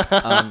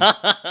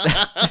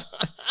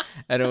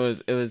 And it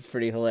was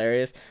pretty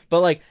hilarious. But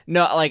like,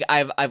 no, like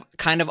I've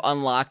kind of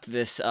unlocked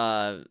this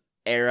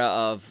era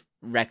of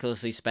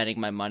recklessly spending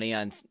my money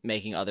on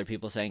making other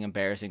people saying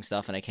embarrassing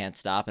stuff, and I can't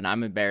stop, and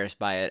I'm embarrassed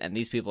by it, and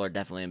these people are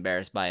definitely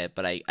embarrassed by it,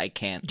 but I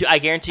can't. Dude, I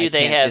guarantee you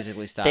they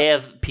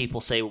have people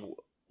say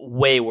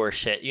way worse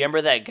shit. You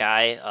remember that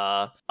guy?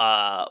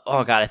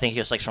 Oh god, I think he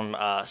was like from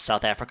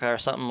South Africa or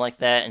something like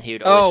that, and he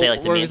would always say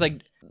like where it was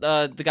like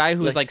the guy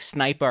who was like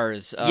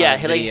Snipers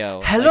video.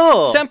 Like,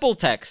 hello, like, simple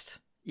text.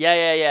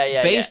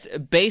 Yeah.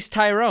 Base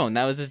Tyrone,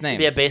 that was his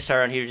name. Yeah, Base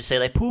Tyrone. He would just say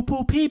like poo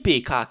poo pee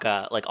pee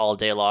caca like all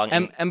day long.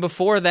 And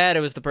before that, it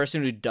was the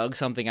person who dug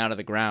something out of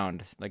the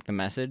ground, like the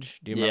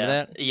message. Do you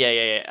remember that?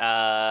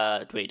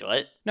 Yeah. Wait,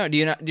 what? No, do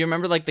you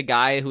remember like the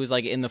guy who was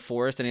like in the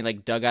forest and he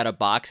like dug out a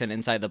box, and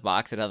inside the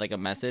box it had like a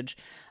message?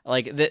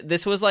 Like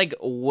this was like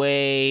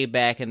way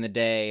back in the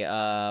day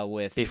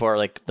with before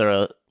like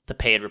the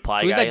paid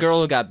reply. Who's that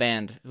girl who got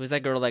banned? Who's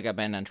that girl that got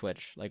banned on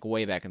Twitch? Like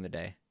way back in the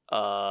day.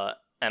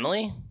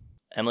 Emily.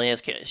 Emily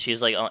has.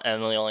 She's like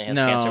Emily only has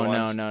cancer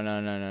once.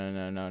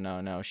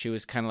 No. She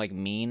was kind of like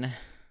mean.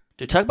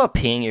 Dude, talk about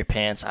peeing your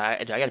pants.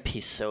 I gotta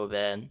pee so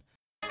bad.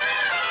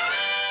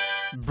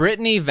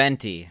 Brittany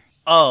Venti.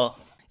 Oh.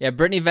 Yeah,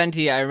 Brittany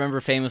Venti, I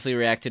remember famously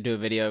reacted to a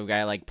video of a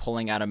guy like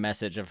pulling out a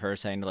message of her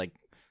saying to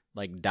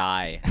like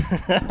die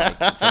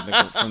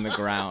like, from the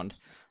ground.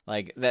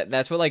 Like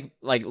that's what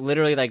like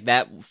literally like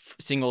that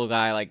single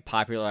guy like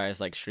popularized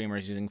like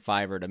streamers using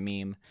Fiverr to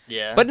meme.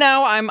 Yeah. But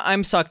now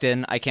I'm sucked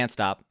in. I can't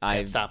stop.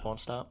 Won't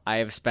stop. I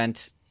have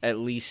spent at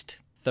least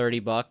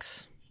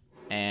 $30,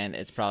 and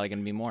it's probably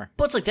gonna be more.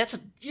 But it's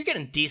like you're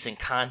getting decent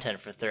content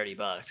for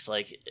 $30.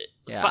 Like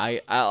yeah,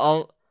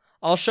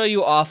 I'll show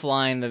you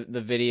offline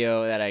the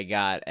video that I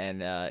got,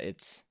 and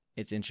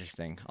it's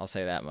interesting. I'll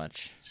say that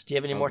much. So do you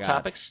have any more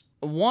topics?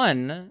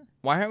 One,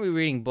 why aren't we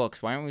reading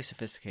books? Why aren't we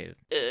sophisticated?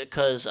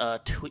 Because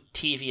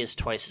TV is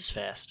twice as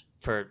fast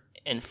for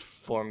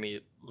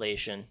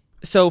information.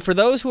 So for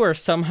those who are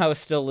somehow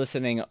still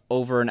listening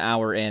over an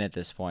hour in at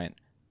this point,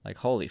 like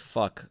holy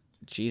fuck,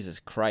 Jesus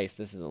Christ,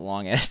 this is a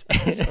long ass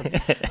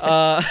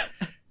episode.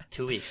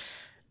 2 weeks.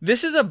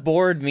 This is a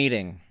board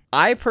meeting.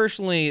 I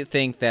personally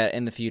think that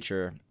in the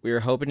future, we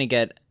are hoping to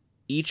get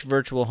each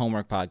Virtual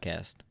Homework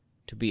Podcast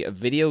to be a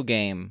video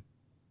game,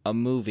 a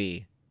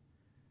movie,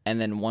 and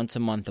then once a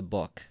month a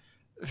book.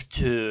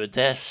 Dude,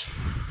 that's...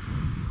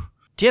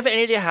 Do you have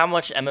any idea how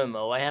much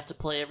MMO I have to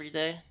play every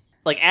day?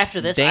 Like, after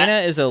this...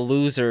 Dana is a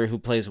loser who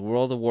plays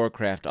World of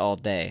Warcraft all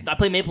day. I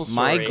play Maple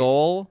Story. My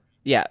goal...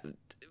 Yeah,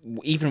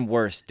 even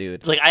worse,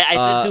 dude. Like,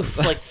 I do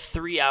like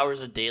 3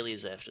 hours of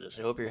dailies after this.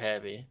 I hope you're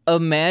happy.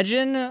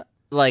 Imagine...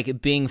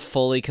 like being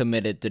fully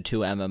committed to 2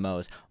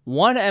 MMOs.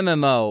 One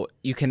MMO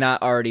you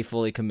cannot already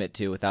fully commit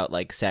to without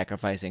like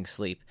sacrificing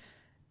sleep.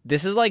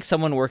 This is like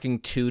someone working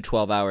 2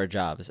 12-hour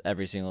jobs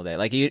every single day.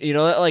 Like you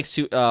know that like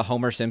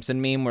Homer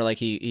Simpson meme where like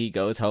he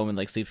goes home and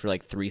like sleeps for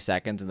like 3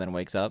 seconds and then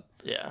wakes up.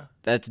 Yeah,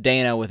 that's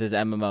Dana with his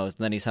MMOs,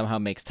 and then he somehow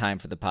makes time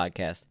for the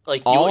podcast.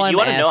 Like you want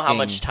to know how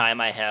much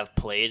time I have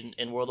played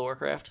in World of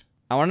Warcraft?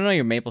 I want to know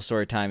your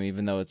MapleStory time,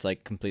 even though it's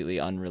like completely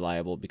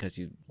unreliable because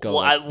you go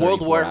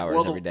World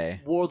hours every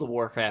day. World of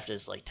Warcraft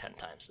is like 10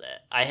 times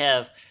that. I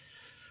have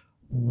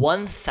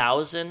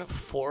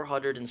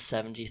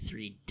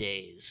 1,473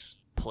 days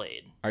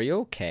played. Are you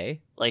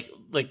okay? Like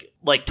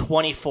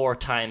 24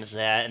 times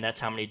that, and that's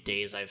how many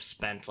days I've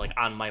spent like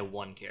on my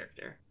one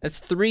character. That's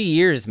 3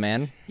 years,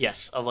 man.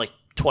 Yes, of like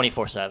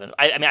 24/7.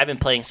 I mean, I've been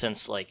playing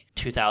since like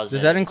 2000.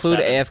 Does that include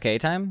AFK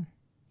time?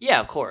 Yeah,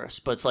 of course.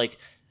 But it's like,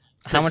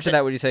 how much of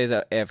that would you say is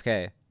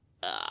AFK?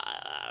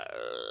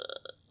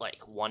 Like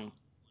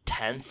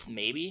 1/10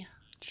 maybe.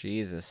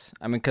 Jesus,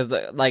 I mean, because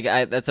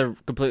that's a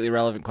completely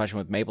relevant question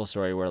with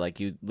MapleStory, where like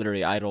you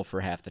literally idle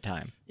for half the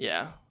time.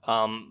 Yeah.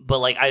 But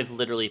like I've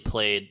literally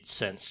played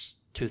since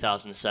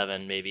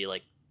 2007, maybe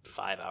like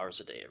 5 hours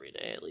a day every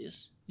day at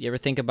least. You ever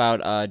think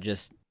about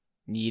just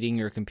yeeting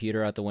your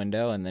computer out the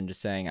window and then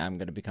just saying, I'm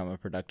going to become a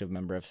productive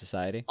member of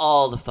society?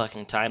 All the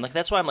fucking time. Like,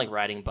 that's why I'm like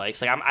riding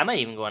bikes. Like, I might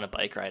even go on a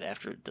bike ride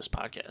after this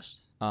podcast.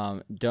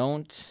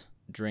 Don't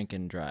drink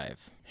and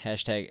drive.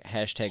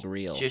 Hashtag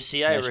real. Did you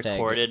see I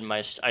recorded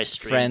I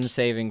streamed. Friends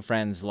saving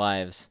friends'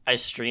 lives. I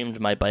streamed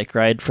my bike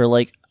ride for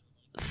like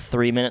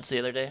 3 minutes the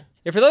other day.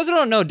 Yeah, for those who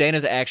don't know,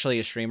 Dana's actually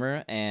a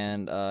streamer,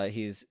 and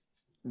he's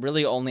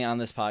really only on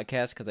this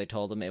podcast because I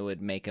told him it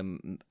would make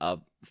him a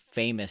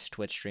famous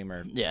Twitch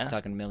streamer. Yeah.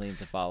 Talking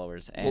millions of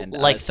followers. And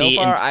so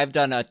far, I've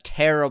done a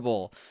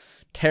terrible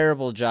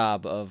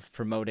job of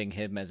promoting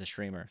him as a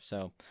streamer.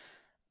 So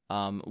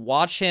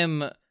watch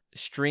him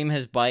stream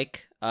his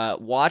bike.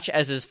 Watch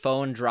as his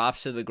phone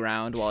drops to the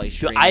ground while he's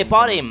streaming. I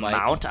bought a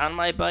mount on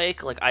my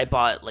bike. Like, I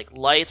bought like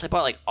lights. I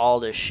bought like all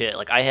this shit.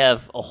 Like, I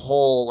have a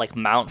whole like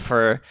mount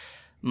for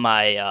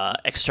my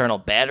external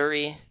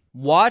battery.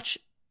 Watch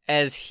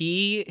as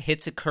he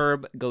hits a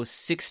curb, goes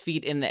 6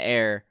 feet in the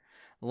air,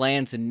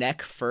 lands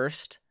neck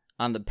first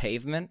on the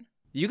pavement.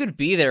 You could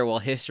be there while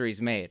history's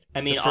made.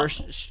 I mean,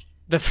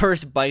 the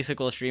first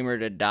bicycle streamer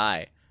to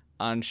die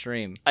on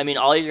stream. I mean,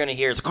 all you're gonna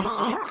hear is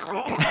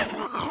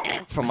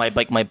from my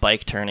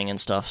bike turning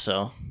and stuff.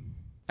 So,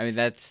 I mean,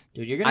 that's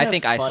dude. You're gonna. I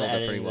think I sold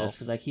it pretty well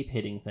because I keep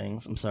hitting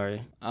things. I'm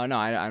sorry. Oh no,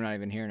 I'm not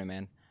even hearing it,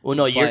 man. Well,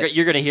 no,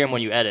 you're gonna hear him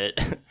when you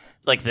edit,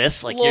 like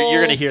this. Like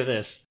you're gonna hear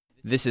this.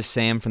 This is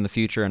Sam from the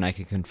future, and I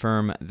can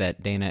confirm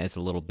that Dana is a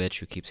little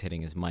bitch who keeps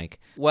hitting his mic.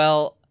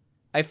 Well,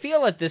 I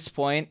feel at this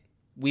point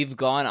we've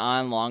gone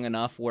on long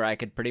enough where I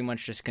could pretty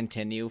much just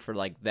continue for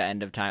like the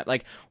end of time.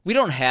 Like, we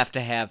don't have to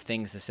have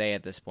things to say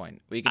at this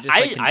point. We could just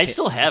I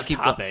still have keep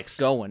topics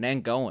going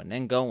and going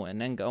and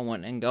going and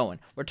going and going.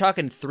 We're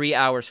talking 3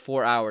 hours,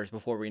 4 hours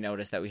before we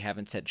notice that we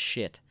haven't said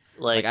shit.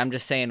 Like I'm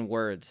just saying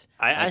words.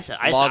 I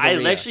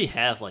actually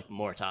have like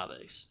more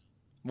topics.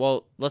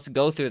 Well, let's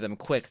go through them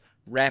quick.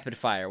 Rapid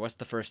fire. What's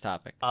the first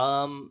topic?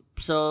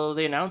 So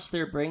they announced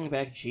they're bringing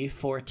back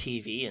G4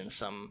 TV in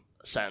some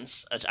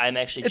sense. I'm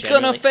actually. It's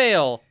gonna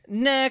fail.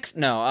 Next,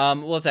 no.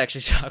 Let's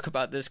actually talk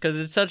about this because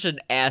it's such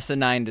an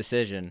asinine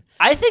decision.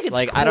 I think it's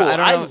like cool.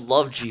 I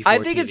love G4. I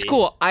think TV. It's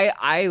cool.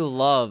 I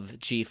love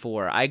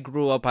G4. I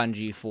grew up on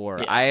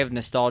G4. Yeah. I have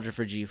nostalgia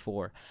for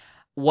G4.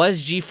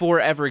 Was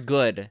G4 ever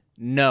good?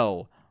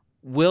 No.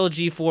 Will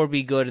G4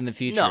 be good in the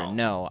future?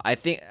 No. I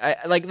think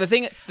the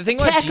thing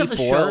about G4 of the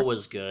show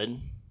was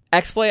good.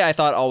 X-Play I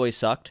thought always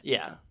sucked.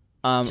 Yeah.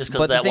 Just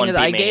but the thing is,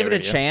 I gave it a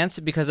chance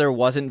because there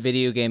wasn't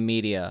video game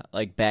media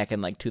like back in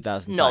like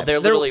 2005. No, there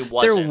literally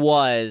wasn't. There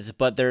was,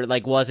 but there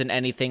like wasn't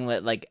anything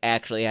that like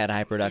actually had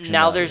high production.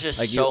 Now value. There's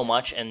just so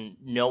much, and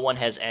no one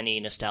has any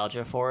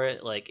nostalgia for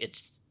it. Like,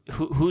 it's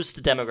who's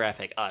the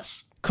demographic?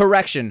 Us.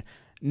 Correction.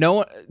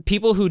 No,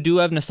 people who do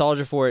have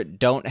nostalgia for it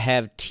don't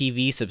have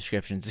TV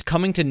subscriptions. It's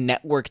coming to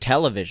network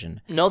television.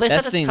 No, they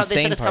said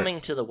it's coming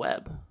to the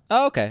web.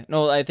 Oh, okay.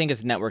 No, I think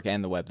it's network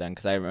and the web then,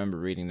 because I remember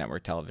reading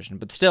network television.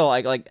 But still,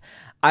 I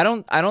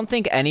don't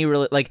think any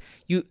really like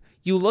you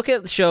look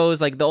at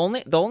shows like the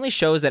only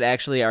shows that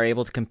actually are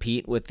able to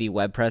compete with the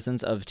web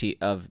presence of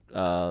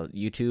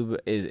YouTube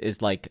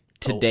is like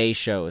Today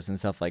shows and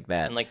stuff like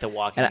that, and like The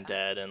Walking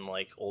Dead and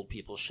like old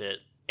people shit.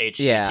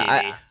 HGTV.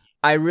 Yeah.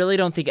 I really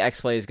don't think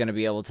X-Play is going to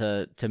be able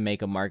to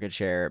make a market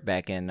share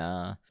back in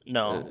in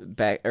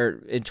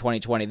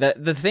 2020.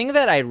 The thing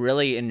that I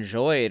really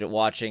enjoyed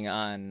watching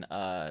on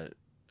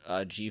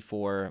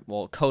G4,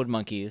 well, Code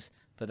Monkeys,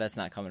 but that's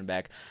not coming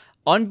back.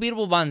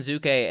 Unbeatable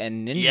Banzuke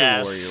and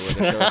Ninja Warrior were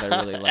the shows I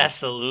really liked.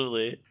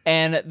 Absolutely.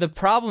 And the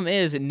problem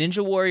is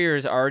Ninja Warrior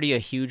is already a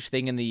huge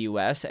thing in the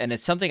US, and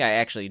it's something I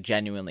actually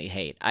genuinely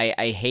hate.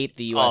 I hate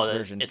the US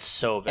version. It's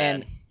so bad.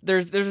 And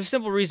there's a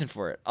simple reason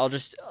for it.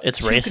 It's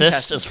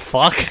racist as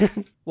fuck.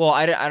 Well,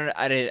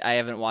 I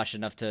haven't watched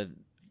enough to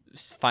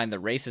find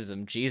the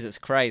racism. Jesus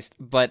Christ!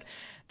 But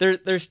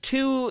there's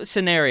two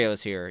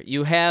scenarios here.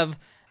 You have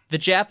the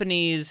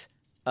Japanese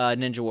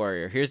Ninja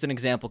Warrior. Here's an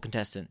example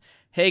contestant.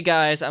 Hey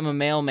guys, I'm a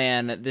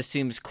mailman. This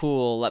seems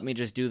cool. Let me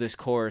just do this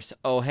course.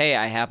 Oh hey,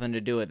 I happen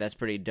to do it. That's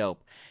pretty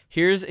dope.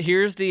 Here's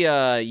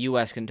the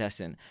U.S.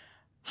 contestant.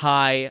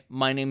 Hi,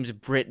 my name's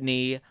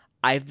Brittany.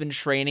 I've been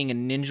training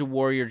in Ninja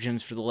Warrior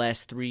gyms for the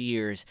last 3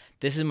 years.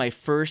 This is my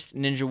first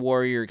Ninja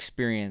Warrior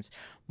experience.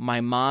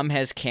 my mom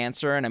has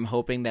cancer, and I'm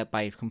hoping that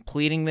by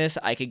completing this,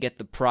 I could get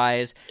the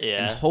prize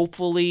and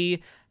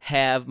hopefully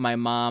have my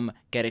mom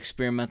get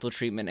experimental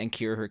treatment and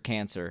cure her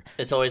cancer.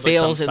 It's always like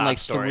fails some in like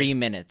story. 3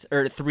 minutes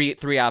or three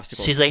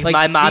obstacles. She's like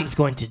my mom's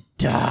going to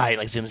die.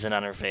 Like zooms in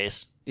on her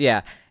face.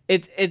 Yeah.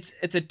 It's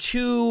a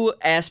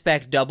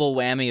 2-aspect double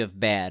whammy of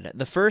bad.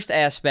 The first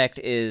aspect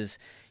is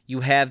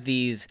you have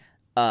these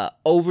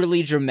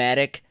overly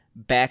dramatic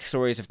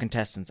backstories of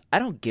contestants. I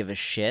don't give a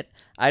shit.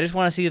 I just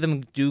want to see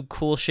them do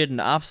cool shit in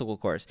the obstacle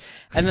course.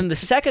 And then the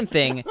second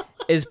thing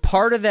is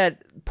part of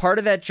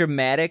that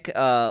dramatic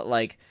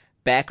like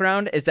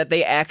background is that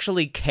they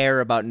actually care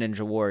about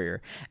Ninja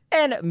Warrior.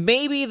 And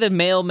maybe the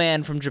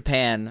mailman from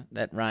Japan,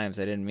 that rhymes,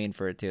 I didn't mean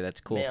for it to,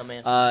 that's cool.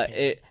 Mailman from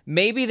Japan.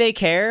 Maybe they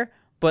care,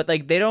 but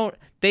like they don't,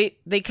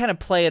 they kind of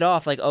play it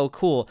off like, oh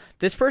cool,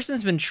 this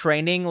person's been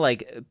training,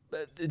 like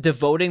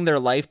devoting their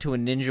life to a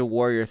Ninja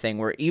Warrior thing,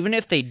 where even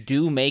if they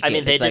do make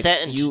they did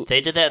that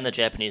in the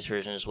Japanese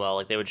version as well.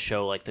 Like they would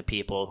show like the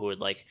people who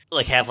would like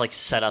have like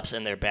setups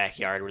in their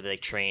backyard where they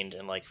trained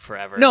and like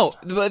forever. No,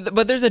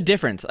 but there's a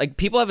difference. Like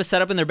people have a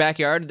setup in their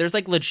backyard. There's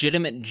like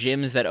legitimate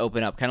gyms that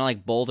open up, kind of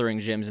like bouldering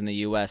gyms in the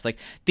US. Like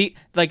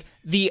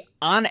the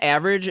on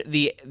average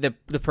the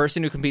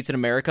person who competes in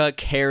America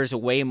cares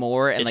way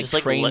more and like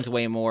trains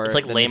way more. It's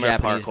like than lamer the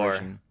Japanese parkour.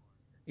 version.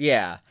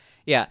 Yeah.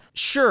 Yeah,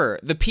 sure.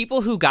 The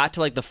people who got to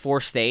like the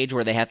 4th stage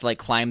where they have to like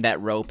climb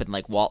that rope and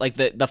like wall, like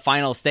the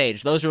final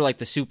stage, those are like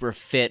the super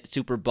fit,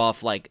 super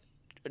buff, like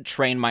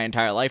trained my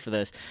entire life for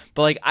this.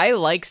 But like I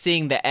like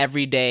seeing the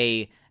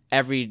everyday,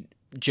 every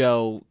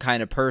Joe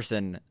kind of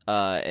person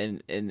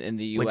in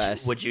the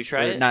US. Would you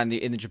try it? Not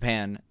in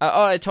Japan.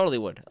 Oh, I totally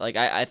would. Like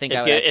I think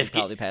I would actually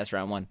probably pass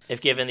round 1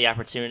 if given the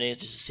opportunity,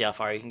 just to see how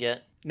far you can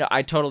get. No,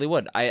 I totally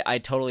would. I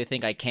totally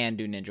think I can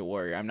do Ninja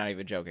Warrior. I'm not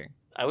even joking.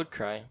 I would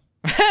cry.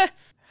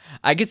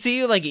 I could see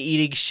you like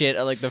eating shit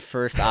at like the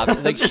first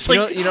option, like just you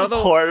like know the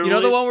horribly...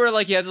 the one where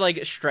like you have to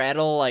like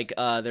straddle like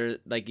there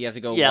like you have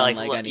to go one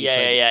leg on each.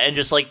 And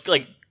just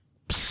like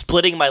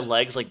splitting my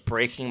legs, like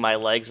breaking my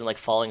legs and like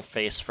falling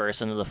face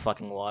first into the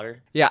fucking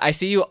water. Yeah, I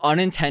see you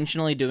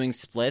unintentionally doing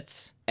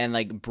splits and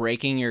like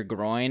breaking your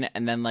groin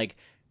and then like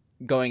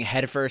going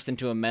headfirst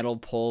into a metal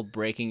pole,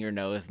 breaking your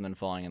nose, and then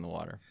falling in the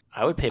water.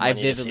 I would pay money I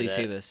vividly to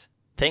see see this.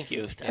 Thank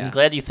you. Yeah. I'm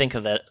glad you think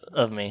of that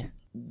of me.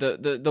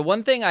 The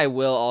one thing I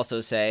will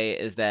also say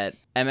is that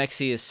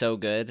MXC is so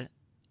good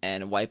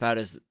and Wipeout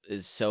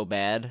is so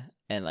bad,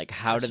 and like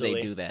how Absolutely. do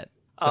they do that?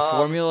 The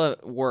formula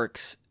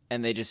works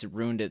and they just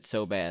ruined it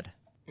so bad.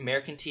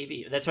 American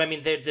TV. That's what I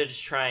mean. They're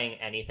just trying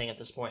anything at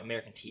this point.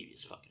 American TV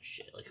is fucking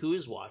shit. Like who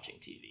is watching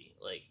TV?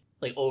 Like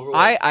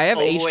overweight. I have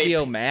overweight...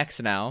 HBO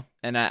Max now,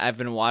 and I've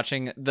been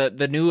watching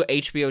the new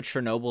HBO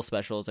Chernobyl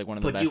special is like one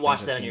of the best. But you watch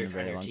things that I've seen in a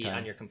very long time.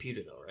 on your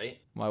computer though, right?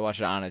 Well, I watch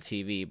it on a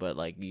TV, but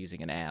like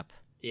using an app.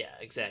 Yeah,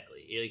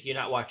 exactly. You're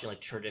not watching like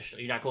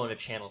traditional. You're not going to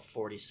channel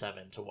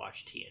 47 to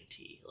watch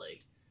TNT.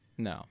 Like,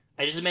 no.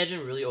 I just imagine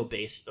really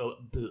obese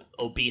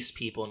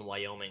people in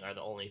Wyoming are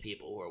the only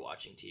people who are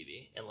watching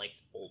TV, and like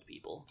old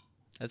people.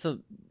 That's a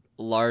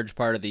large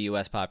part of the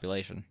U.S.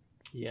 population.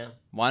 Yeah.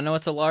 Want to know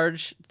what's a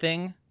large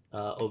thing?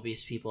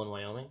 Obese people in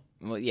Wyoming.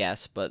 Well,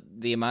 yes, but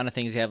the amount of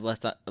things you have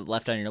left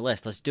on your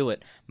list. Let's do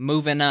it.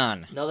 Moving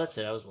on. No, that's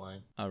it. I was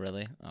lying. Oh,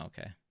 really?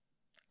 Okay.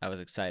 I was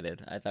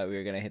excited. I thought we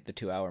were gonna hit the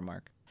 2-hour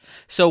mark.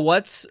 So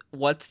what's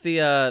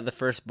the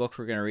first book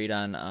we're gonna read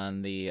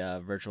on the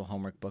virtual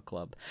homework book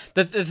club?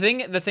 The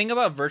thing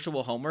about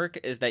virtual homework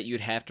is that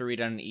you'd have to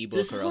read on an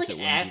ebook or else it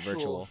wouldn't be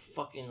virtual.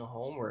 Fucking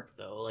homework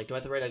though. Like, do I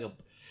have to write like a?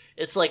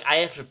 It's like I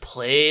have to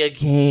play a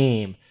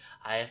game.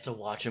 I have to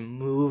watch a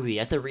movie.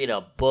 I have to read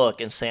a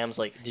book. And Sam's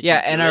like, "Did you do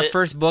and our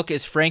first book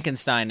is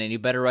Frankenstein, and you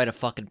better write a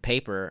fucking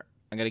paper.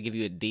 I'm gonna give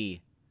you a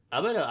D." I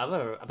bet you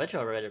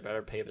I'll write a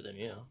better paper than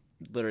you.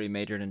 Literally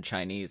majored in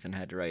Chinese and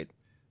had to write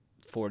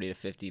 40 to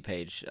 50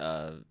 page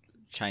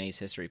Chinese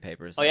history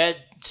papers. Oh yeah,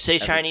 say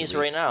Chinese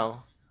right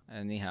now.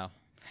 Ni hao.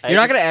 You're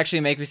not gonna actually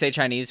make me say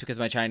Chinese because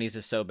my Chinese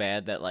is so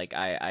bad that like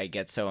I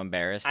get so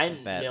embarrassed. I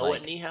that, know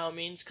what ni hao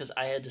means because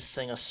I had to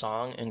sing a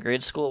song in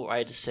grade school where I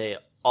had to say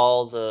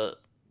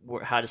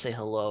how to say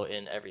hello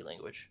in every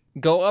language.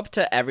 Go up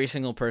to every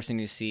single person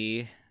you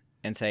see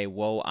and say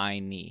 "Wo I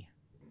ni."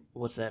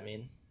 What's that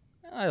mean?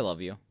 I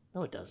love you.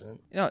 No, it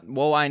doesn't.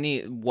 Wo I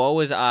ni. Wo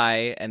is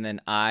I, and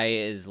then I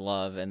is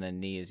love, and then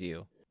ni is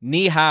you.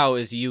 Ni hao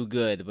is you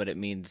good, but it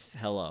means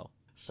hello.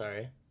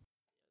 Sorry.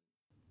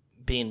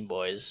 Bean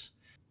Boys.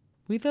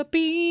 We the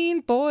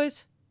Bean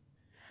Boys.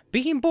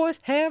 Bean Boys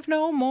have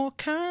no more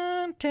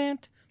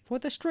content for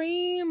the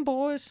stream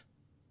boys.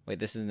 Wait,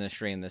 this isn't a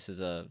stream. This is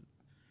a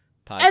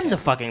podcast. End the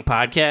fucking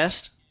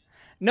podcast.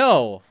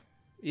 No.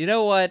 You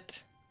know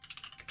what?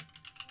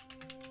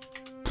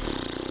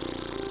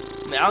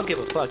 I don't give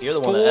a fuck. You're the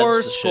one that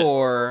ends the shit.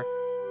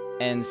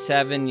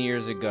 407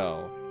 years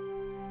ago,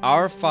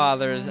 our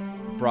fathers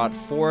brought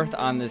forth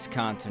on this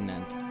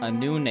continent a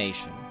new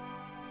nation,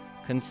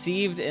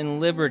 conceived in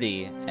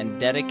liberty and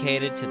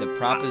dedicated to the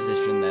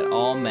proposition that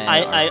all men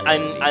are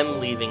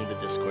I'm leaving the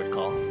Discord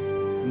call.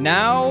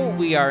 Now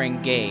we are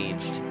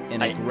engaged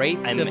in a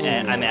great civil war.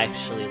 I'm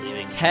actually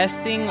leaving.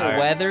 Testing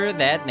whether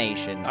that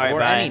nation,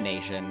 or any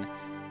nation,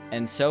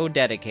 and so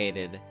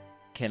dedicated,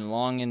 can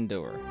long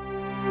endure.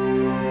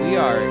 We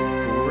are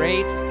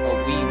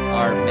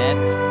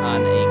met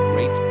on a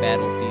great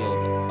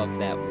battlefield of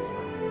that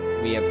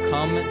war. We have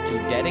come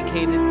to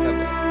dedicate it.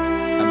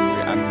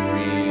 I'm